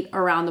like eat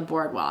around the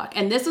boardwalk.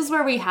 And this is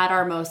where we had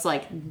our most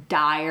like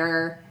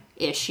dire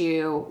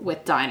issue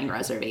with dining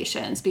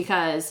reservations,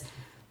 because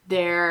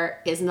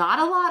there is not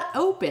a lot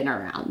open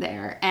around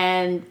there.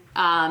 And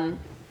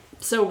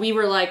so we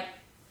were like,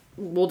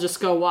 we'll just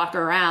go walk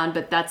around,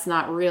 but that's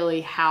not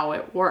really how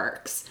it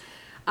works.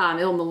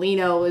 Il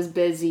Molino was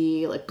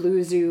busy, like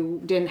Blue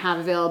Zoo didn't have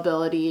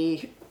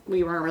availability.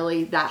 We weren't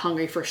really that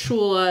hungry for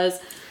Shula's.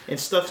 And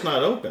stuff's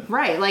not open.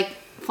 Right, like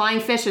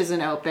Flying Fish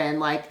isn't open,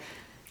 like,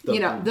 the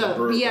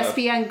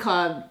ESPN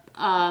Club,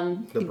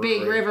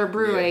 Big River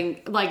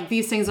Brewing, like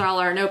these things all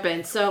aren't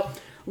open. So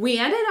we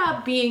ended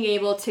up being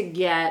able to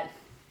get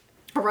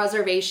a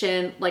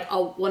reservation, like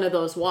one of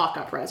those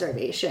walk-up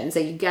reservations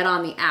that you get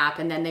on the app,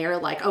 and then they're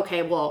like,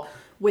 okay, well,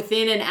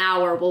 within an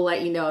hour, we'll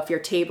let you know if your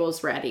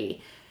table's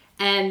ready.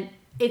 And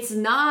it's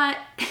not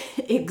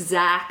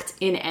exact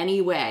in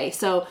any way.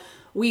 So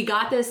we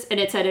got this, and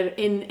it said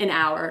in an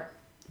hour.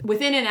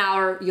 Within an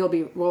hour,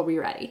 we'll be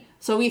ready.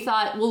 So we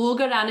thought, well, we'll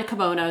go down to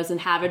Kimonos and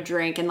have a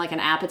drink and like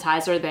an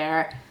appetizer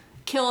there,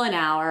 kill an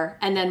hour,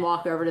 and then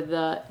walk over to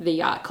the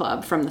yacht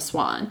club from the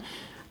Swan.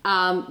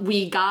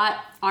 We got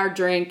our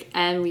drink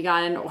and we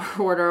got an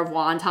order of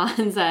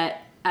wontons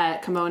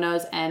at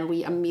Kimonos, and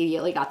we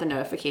immediately got the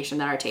notification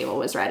that our table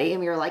was ready.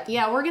 And we were like,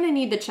 yeah, we're going to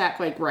need to check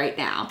like right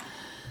now.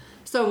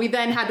 So we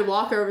then had to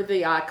walk over to the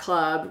yacht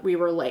club. We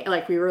were late.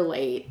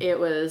 It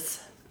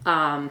was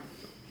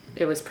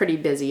pretty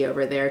busy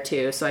over there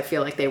too. So I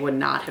feel like they would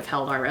not have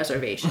held our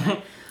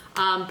reservation.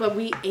 But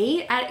we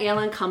ate at Ale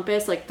and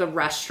Compass, like the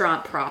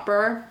restaurant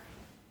proper.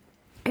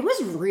 It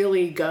was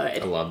really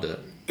good. I loved it.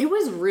 It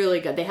was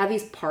really good. They have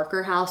these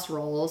Parker House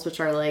rolls,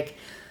 which are like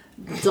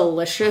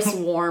delicious,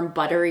 warm,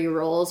 buttery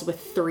rolls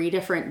with 3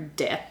 different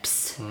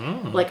dips,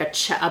 like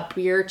a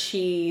beer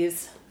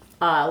cheese,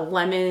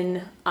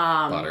 lemon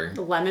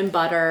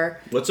butter.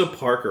 What's a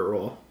Parker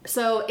roll?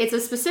 So it's a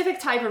specific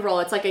type of roll.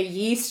 It's like a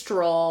yeast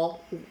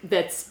roll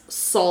that's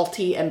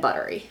salty and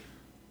buttery.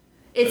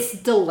 It's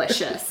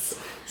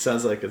delicious.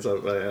 Sounds like it's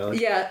up my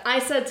alley. Yeah, I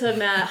said to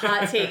Matt,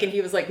 hot take, and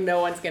he was like, no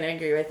one's going to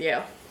agree with you.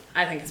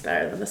 I think it's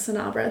better than the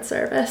Sanaa bread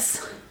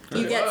service.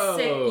 You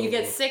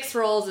get 6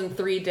 rolls and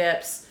 3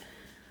 dips.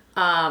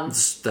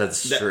 That's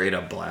straight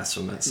up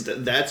blasphemous.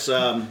 That's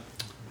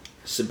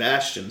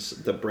Sebastian's,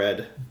 the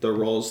bread, the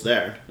rolls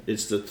there.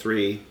 It's the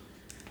 3,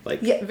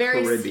 like,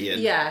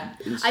 Caribbean. Yeah,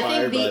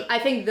 inspired, I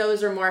think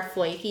those are more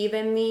flaky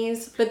than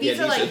these, but these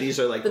are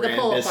like the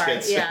pull apart.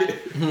 biscuits.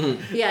 Yeah,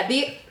 yeah.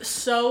 The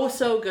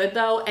so good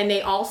though, and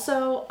they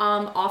also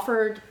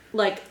offered,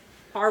 like,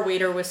 our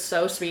waiter was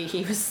so sweet.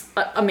 He was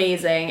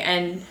amazing,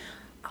 and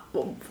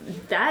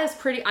that is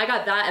pretty. I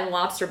got that and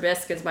lobster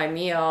biscuits by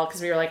meal because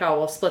we were like, oh,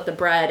 we'll split the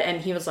bread, and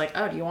he was like,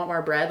 oh, do you want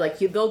more bread? Like,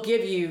 they'll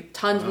give you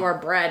tons more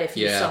bread if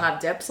you still have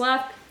dips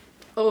left.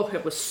 Oh,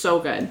 it was so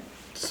good.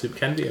 Soup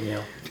can be a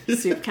meal.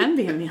 Soup can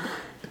be a meal.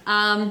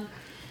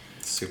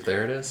 Soup,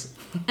 there it is.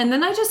 And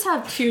then I just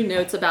have 2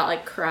 notes about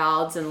like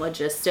crowds and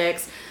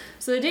logistics.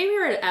 So the day we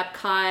were at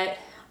Epcot,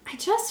 I I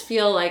just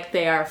feel like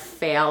they are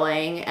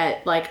failing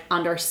at like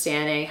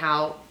understanding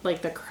how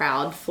like the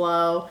crowd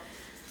flow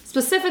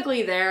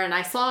specifically there. And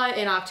I saw it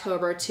in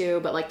October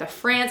too, but like the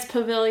France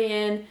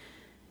Pavilion,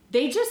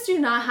 they just do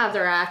not have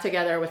their act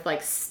together with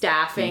like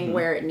staffing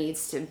where it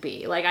needs to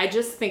be. Like, I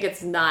just think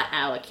it's not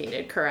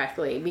allocated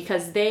correctly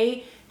because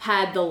they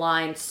had the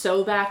line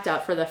so backed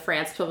up for the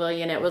France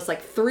Pavilion. It was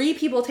like 3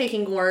 people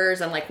taking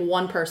orders and like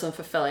 1 person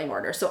fulfilling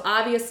orders. So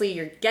obviously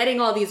you're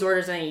getting all these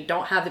orders and you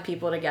don't have the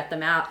people to get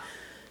them out.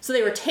 So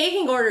they were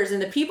taking orders,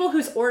 and the people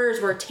whose orders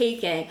were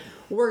taking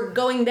were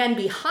going then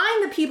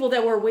behind the people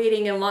that were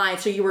waiting in line.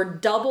 So you were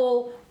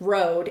double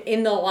rowed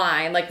in the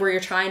line, like where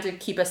you're trying to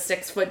keep a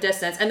 6-foot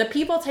distance. And the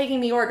people taking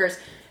the orders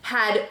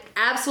had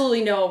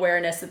absolutely no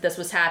awareness that this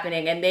was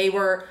happening. And they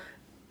were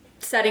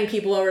setting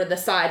people over to the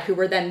side who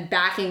were then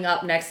backing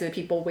up next to the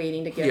people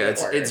waiting to give the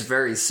orders. It's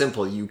very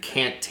simple. You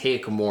can't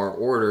take more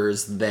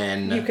orders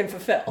than you can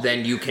fulfill.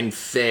 Than you can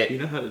fit. You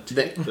know how to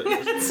take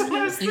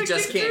those. You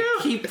just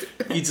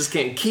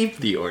can't keep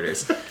the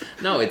orders.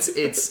 No, it's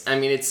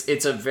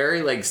a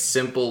very like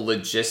simple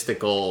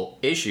logistical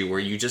issue where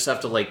you just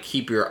have to like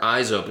keep your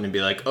eyes open and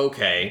be like,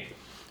 okay,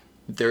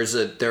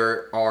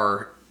 there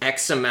are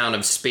X amount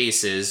of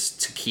spaces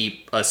to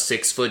keep a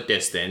 6-foot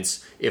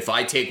distance. If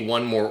I take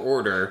one more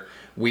order,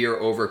 we are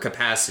over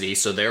capacity,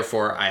 so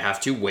therefore I have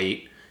to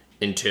wait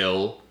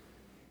until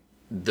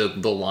the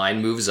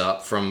line moves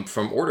up from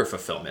order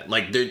fulfillment.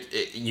 Like,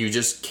 you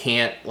just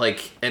can't,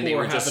 like, and they or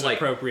were just have an like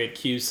appropriate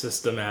queue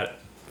system at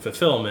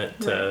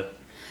fulfillment to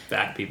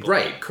back people.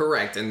 Right,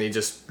 correct, and they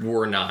just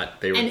were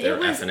not. They were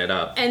effing it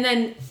up. And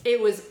then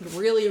it was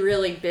really,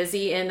 really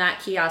busy in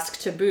that kiosk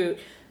to boot.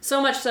 So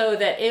much so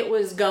that it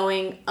was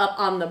going up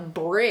on the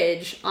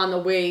bridge on the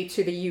way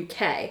to the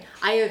UK.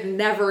 I have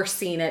never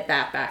seen it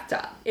that backed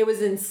up. It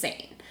was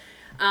insane.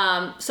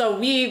 So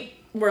we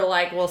were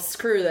like, well,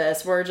 screw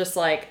this. We're just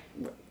like,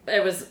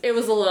 it was a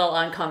little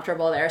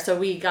uncomfortable there. So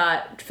we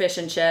got fish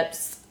and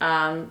chips.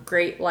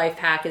 Great life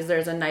hack is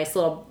there's a nice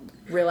little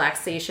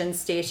relaxation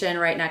station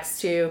right next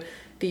to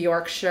the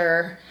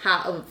Yorkshire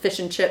fish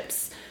and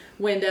chips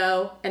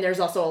window, and there's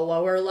also a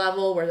lower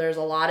level where there's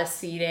a lot of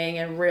seating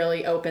and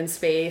really open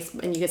space,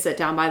 and you can sit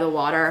down by the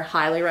water.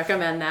 Highly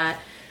recommend that.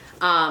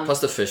 Plus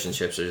the fish and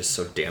chips are just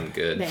so damn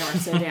good. They are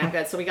so damn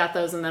good. So we got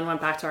those and then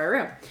went back to our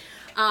room.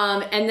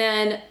 And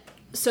then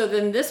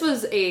this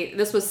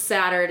was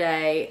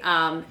Saturday,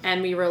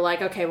 and we were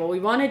like, okay, well, we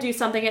want to do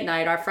something at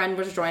night. Our friend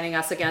was joining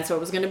us again, so it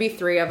was going to be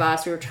 3 of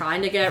us. We were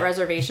trying to get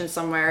reservations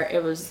somewhere.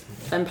 It was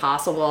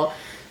impossible.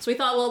 So we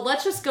thought, well,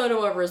 let's just go to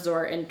a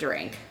resort and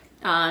drink.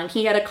 And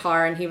he had a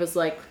car, and he was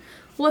like,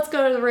 well, let's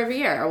go to the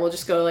Riviera. We'll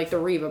just go to like the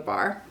Riva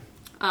bar.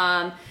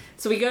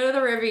 So we go to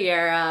the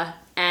Riviera,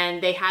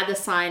 and they had the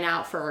sign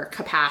out for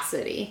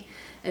capacity.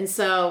 And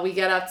so we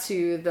get up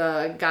to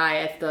the guy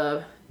at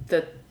the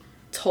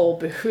toll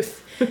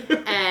booth,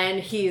 and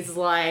he's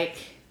like,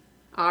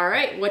 all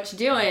right, what you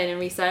doing? And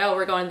we said, oh,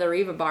 we're going to the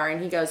Riva bar.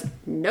 And he goes,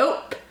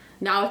 nope,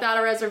 not without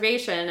a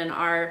reservation. And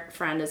our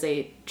friend is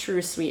a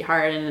true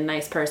sweetheart and a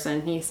nice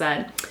person. He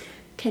said,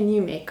 can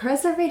you make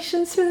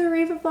reservations for the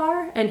Riva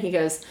bar? And he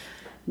goes,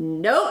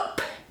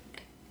 nope,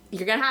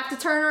 you're gonna have to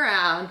turn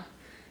around.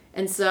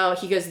 And so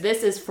he goes,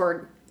 this is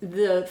for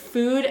the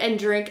food and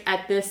drink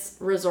at this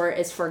resort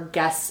is for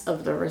guests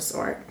of the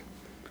resort.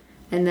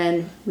 And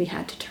then we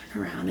had to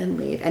turn around and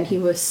leave, and he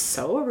was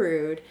so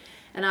rude.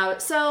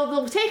 And so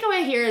the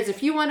takeaway here is,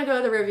 if you want to go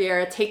to the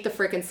Riviera, take the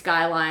freaking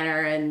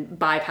Skyliner and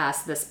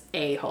bypass this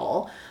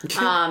a-hole,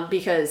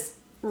 because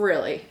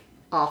really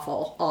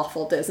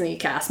awful Disney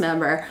cast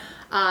member.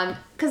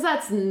 Because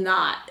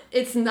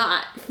it's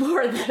not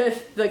for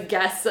the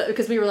guests,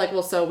 because we were like,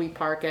 well, so we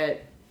park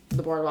at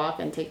the boardwalk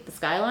and take the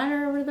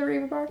Skyliner over to the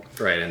Riva bar.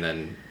 Right, and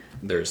then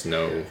there's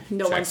no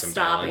one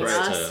stopping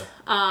us.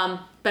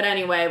 But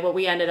anyway, what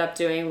we ended up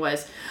doing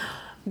was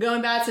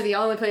going back to the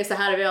only place that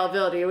had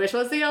availability, which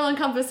was the All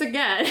Encompass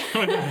again.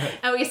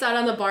 And we sat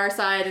on the bar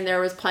side, and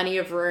there was plenty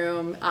of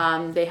room.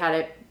 They had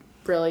it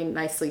really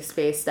nicely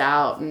spaced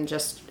out, and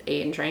just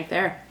ate and drank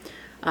there.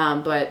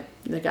 But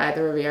the guy at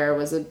the Riviera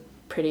was a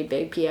pretty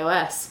big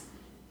POS.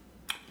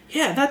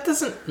 Yeah, that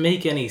doesn't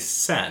make any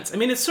sense. I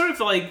mean, it's sort of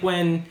like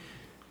when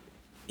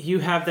you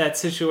have that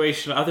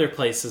situation other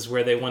places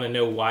where they want to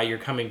know why you're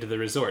coming to the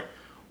resort.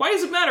 Why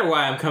does it matter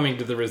why I'm coming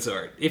to the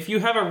resort? If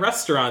you have a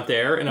restaurant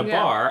there and a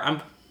bar,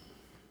 I'm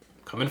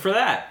coming for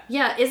that.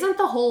 Yeah, isn't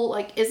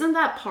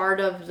that part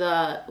of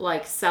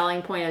the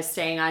selling point of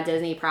staying on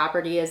Disney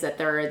property is that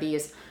there are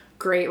these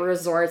great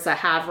resorts that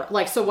have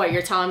so what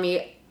you're telling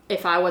me,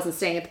 if I wasn't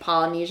staying at the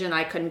Polynesian,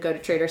 I couldn't go to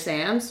Trader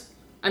Sam's?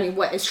 I mean,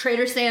 what is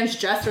Trader Sam's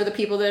just for the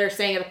people that are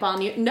staying at the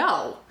Polynesian?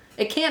 No,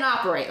 it can't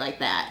operate like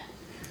that.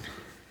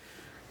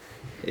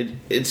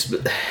 It's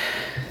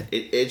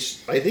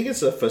I think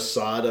it's a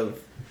facade of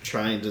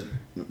trying to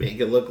make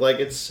it look like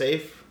it's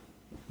safe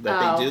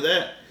that they do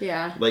that.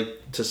 Yeah.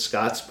 Like, to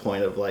Scott's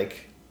point of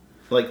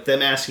like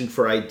them asking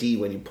for ID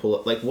when you pull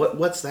up. Like,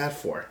 what's that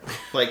for?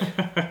 Like,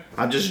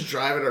 I'm just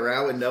driving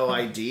around with no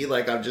ID.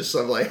 Like, I'm just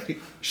some like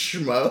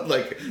schmo,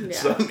 like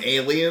some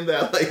alien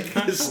that like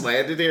has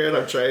landed here, and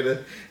I'm trying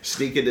to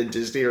sneak into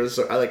Disney or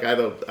so. Like, I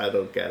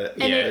don't get it.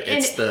 Yeah,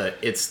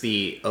 it's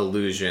the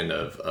illusion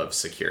of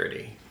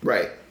security.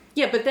 Right.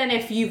 Yeah, but then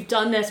if you've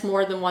done this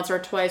more than once or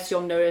twice,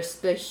 you'll notice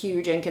the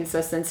huge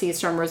inconsistencies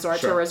from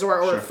resort to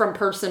resort or from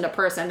person to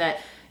person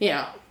that,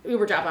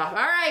 Uber drop off. All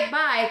right,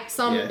 bye.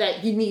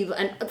 That you need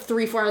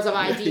 3 forms of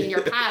ID and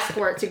your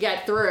passport to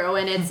get through,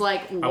 and it's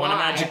like, why? I want a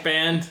magic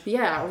band.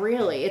 Yeah,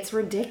 really. It's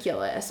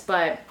ridiculous,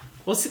 but...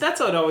 Well, see, that's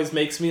what always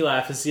makes me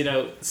laugh is,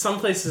 some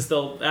places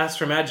they'll ask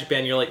for a magic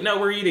band, you're like, no,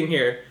 we're eating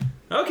here.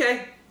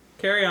 Okay,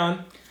 carry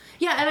on.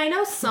 Yeah, and I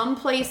know some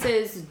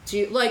places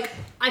do, like,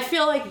 I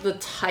feel like the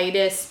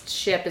tightest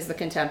ship is the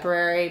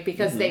Contemporary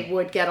because they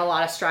would get a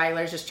lot of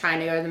stragglers just trying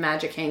to go to the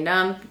Magic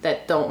Kingdom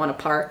that don't want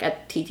to park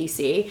at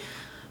TTC.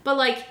 But,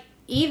 like,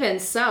 even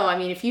so, I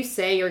mean, if you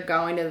say you're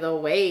going to the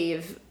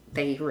Wave,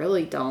 they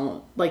really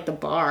don't, like, the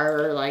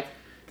bar or, like,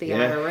 the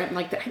outer rim,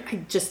 like, I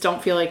just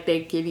don't feel like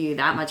they give you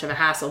that much of a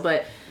hassle,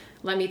 but...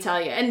 Let me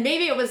tell you. And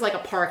maybe it was like a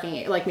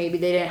parking, like maybe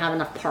they didn't have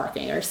enough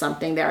parking or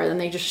something there. Then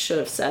they just should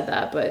have said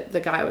that. But the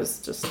guy was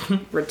just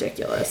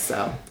ridiculous.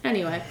 So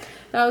anyway,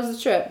 that was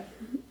the trip.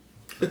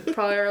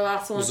 Probably our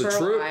last one for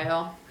a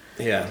while.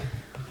 Yeah.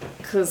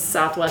 Because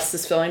Southwest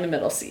is filling the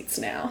middle seats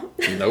now.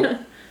 Nope.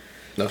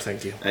 No,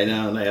 thank you. I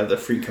know, and I have the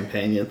free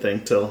companion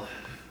thing till...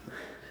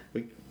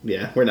 we're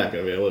not going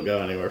to be able to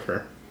go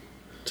anywhere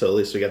till at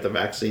least we get the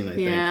vaccine, I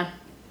think. Yeah,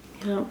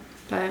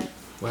 but...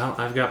 Well,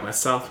 I've got my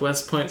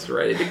Southwest points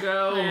ready to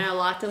go. I know,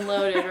 locked and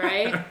loaded,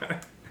 right?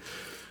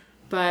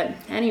 But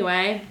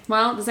anyway,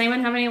 well, does anyone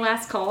have any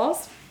last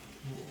calls?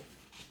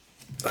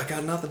 I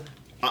got nothing.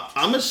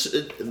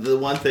 The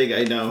one thing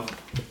I know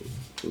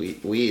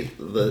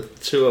the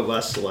two of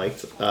us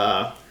liked,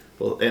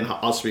 and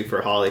I'll speak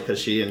for Holly because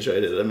she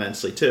enjoyed it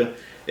immensely too,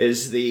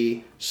 is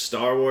the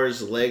Star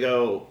Wars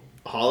Lego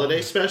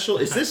holiday special.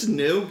 Is this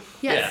new?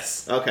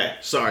 Yes. Okay,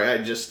 sorry, I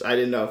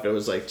didn't know if it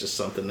was like just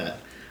something that...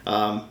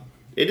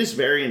 it is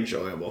very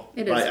enjoyable.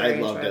 It is I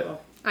loved it.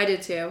 I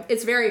did too.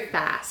 It's very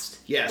fast.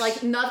 Yes. Like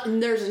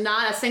there's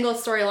not a single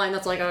storyline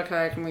that's like,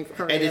 okay, can we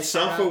hurry And this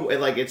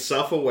it's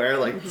self-aware.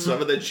 Like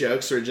some of the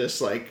jokes are just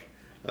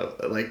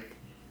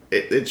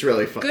it's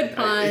really funny. Good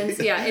puns.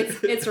 Yeah,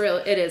 it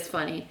is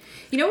funny.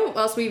 You know what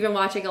else we've been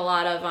watching a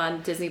lot of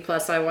on Disney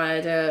Plus? I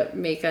wanted to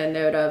make a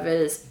note of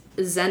is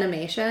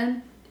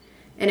Zenimation.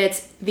 And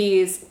it's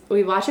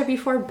we watch it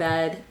before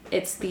bed.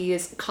 It's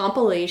these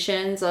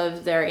compilations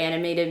of their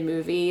animated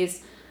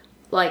movies,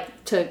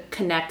 like, to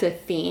connect a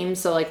theme.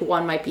 So, like,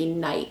 one might be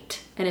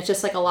night. And it's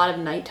just, like, a lot of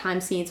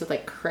nighttime scenes with,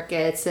 like,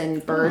 crickets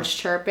and birds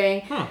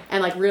chirping.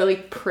 And, like, really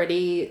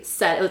pretty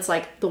set. It's,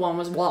 like, the one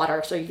was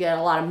water. So you get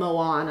a lot of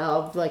Moana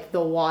of, like,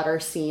 the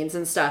water scenes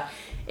and stuff.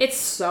 It's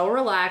so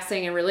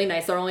relaxing and really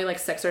nice. They're only, like,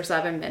 6 or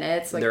 7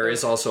 minutes. Like, there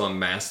is also a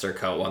master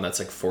cut one that's,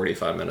 like,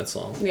 45 minutes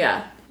long.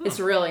 Yeah. It's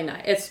really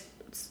nice. It's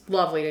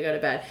lovely to go to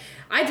bed.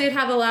 I did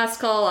have a last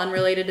call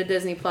unrelated to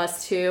Disney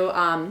Plus too.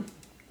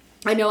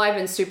 I know I've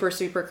been super,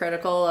 super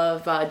critical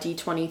of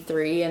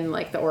D23 and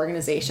like the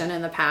organization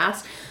in the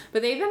past,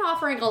 but they've been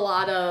offering a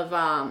lot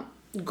of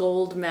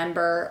gold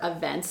member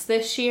events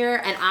this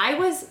year, and I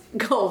was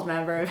gold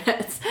member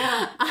events.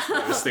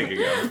 I was thinking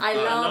of I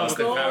love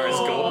Austin gold. Powers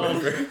gold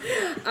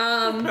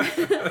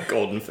member.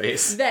 Golden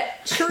face.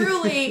 That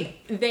truly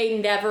they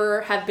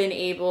never have been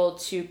able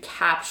to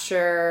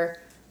capture,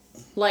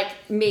 like,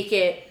 make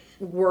it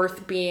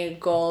worth being a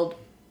gold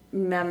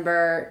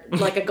member,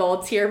 like a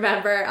gold tier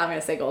member. I'm gonna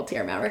say gold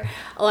tier member.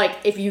 Like,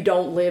 if you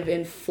don't live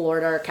in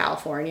Florida or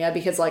California,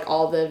 because like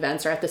all the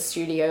events are at the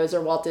studios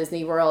or Walt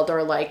Disney World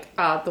or like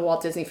the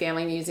Walt Disney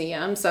Family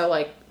Museum. So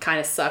like, kind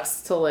of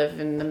sucks to live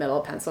in the middle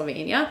of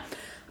Pennsylvania.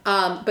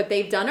 But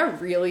they've done a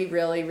really,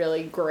 really,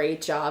 really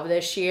great job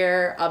this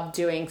year of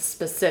doing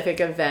specific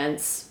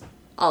events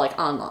like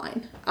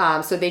online.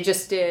 So they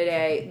just did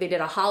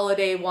a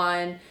holiday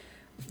one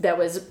that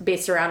was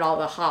based around all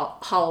the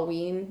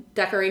Halloween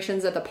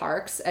decorations at the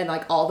parks and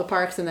like all the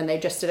parks, and then they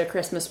just did a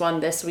Christmas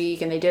one this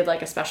week, and they did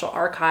like a special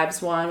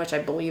archives one, which I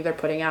believe they're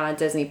putting out on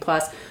Disney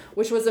Plus,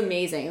 which was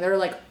amazing.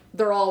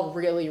 They're all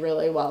really,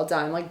 really well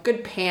done, like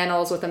good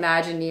panels with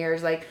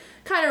Imagineers, like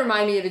kind of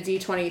remind me of a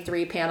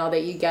D23 panel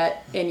that you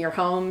get in your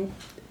home.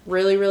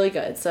 Really, really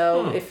good.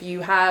 So if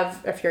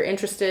you're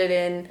interested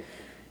in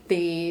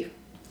the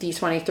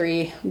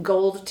D23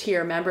 gold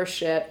tier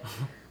membership,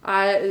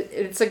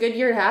 it's a good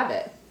year to have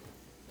it.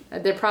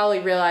 They probably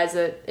realize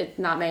that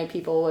not many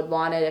people would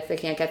want it if they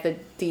can't get the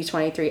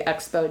D23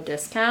 Expo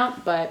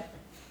discount, but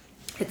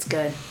it's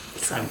good.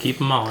 So keep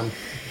them on.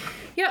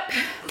 Yep.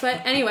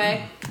 But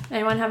anyway,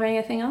 anyone have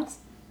anything else?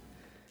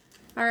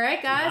 All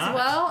right, guys. Not.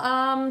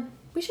 Well,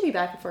 we should be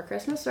back before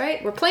Christmas,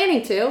 right? We're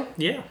planning to.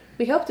 Yeah.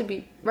 We hope to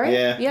be,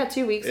 right? Yeah.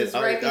 2 weeks is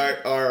right.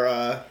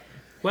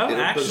 Well, It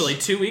was- actually,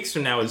 2 weeks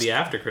from now would be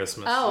after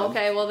Christmas. Oh,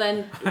 okay. Well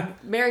then,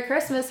 Merry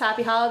Christmas,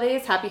 Happy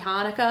Holidays, Happy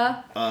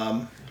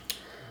Hanukkah.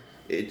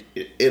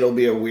 it'll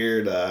be a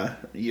weird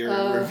year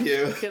in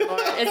review. Good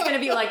Lord. It's going to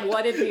be like,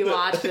 what did we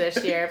watch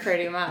this year,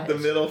 pretty much. The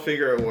middle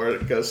finger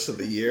award goes to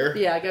the year.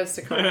 Yeah, it goes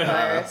to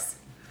coronavirus.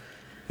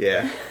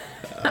 Yeah.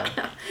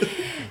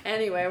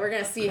 Anyway, we're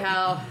going to see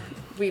how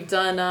we've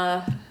done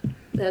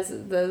this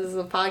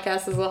the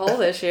podcast as a whole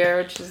this year,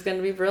 which is going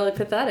to be really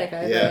pathetic,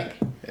 I think.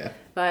 Yeah.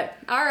 But,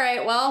 all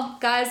right, well,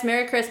 guys,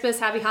 Merry Christmas,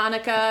 Happy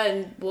Hanukkah,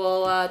 and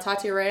we'll talk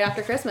to you right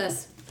after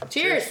Christmas.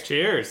 Cheers!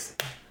 Cheers.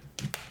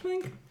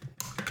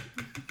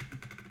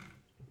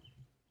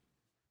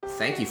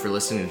 Thank you for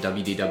listening to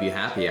WDW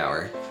Happy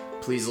Hour.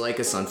 Please like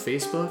us on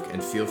Facebook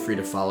and feel free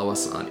to follow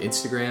us on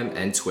Instagram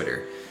and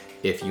Twitter.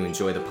 If you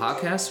enjoy the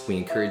podcast, we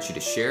encourage you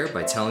to share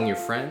by telling your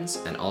friends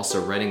and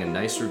also writing a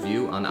nice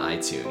review on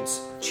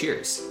iTunes.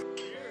 Cheers!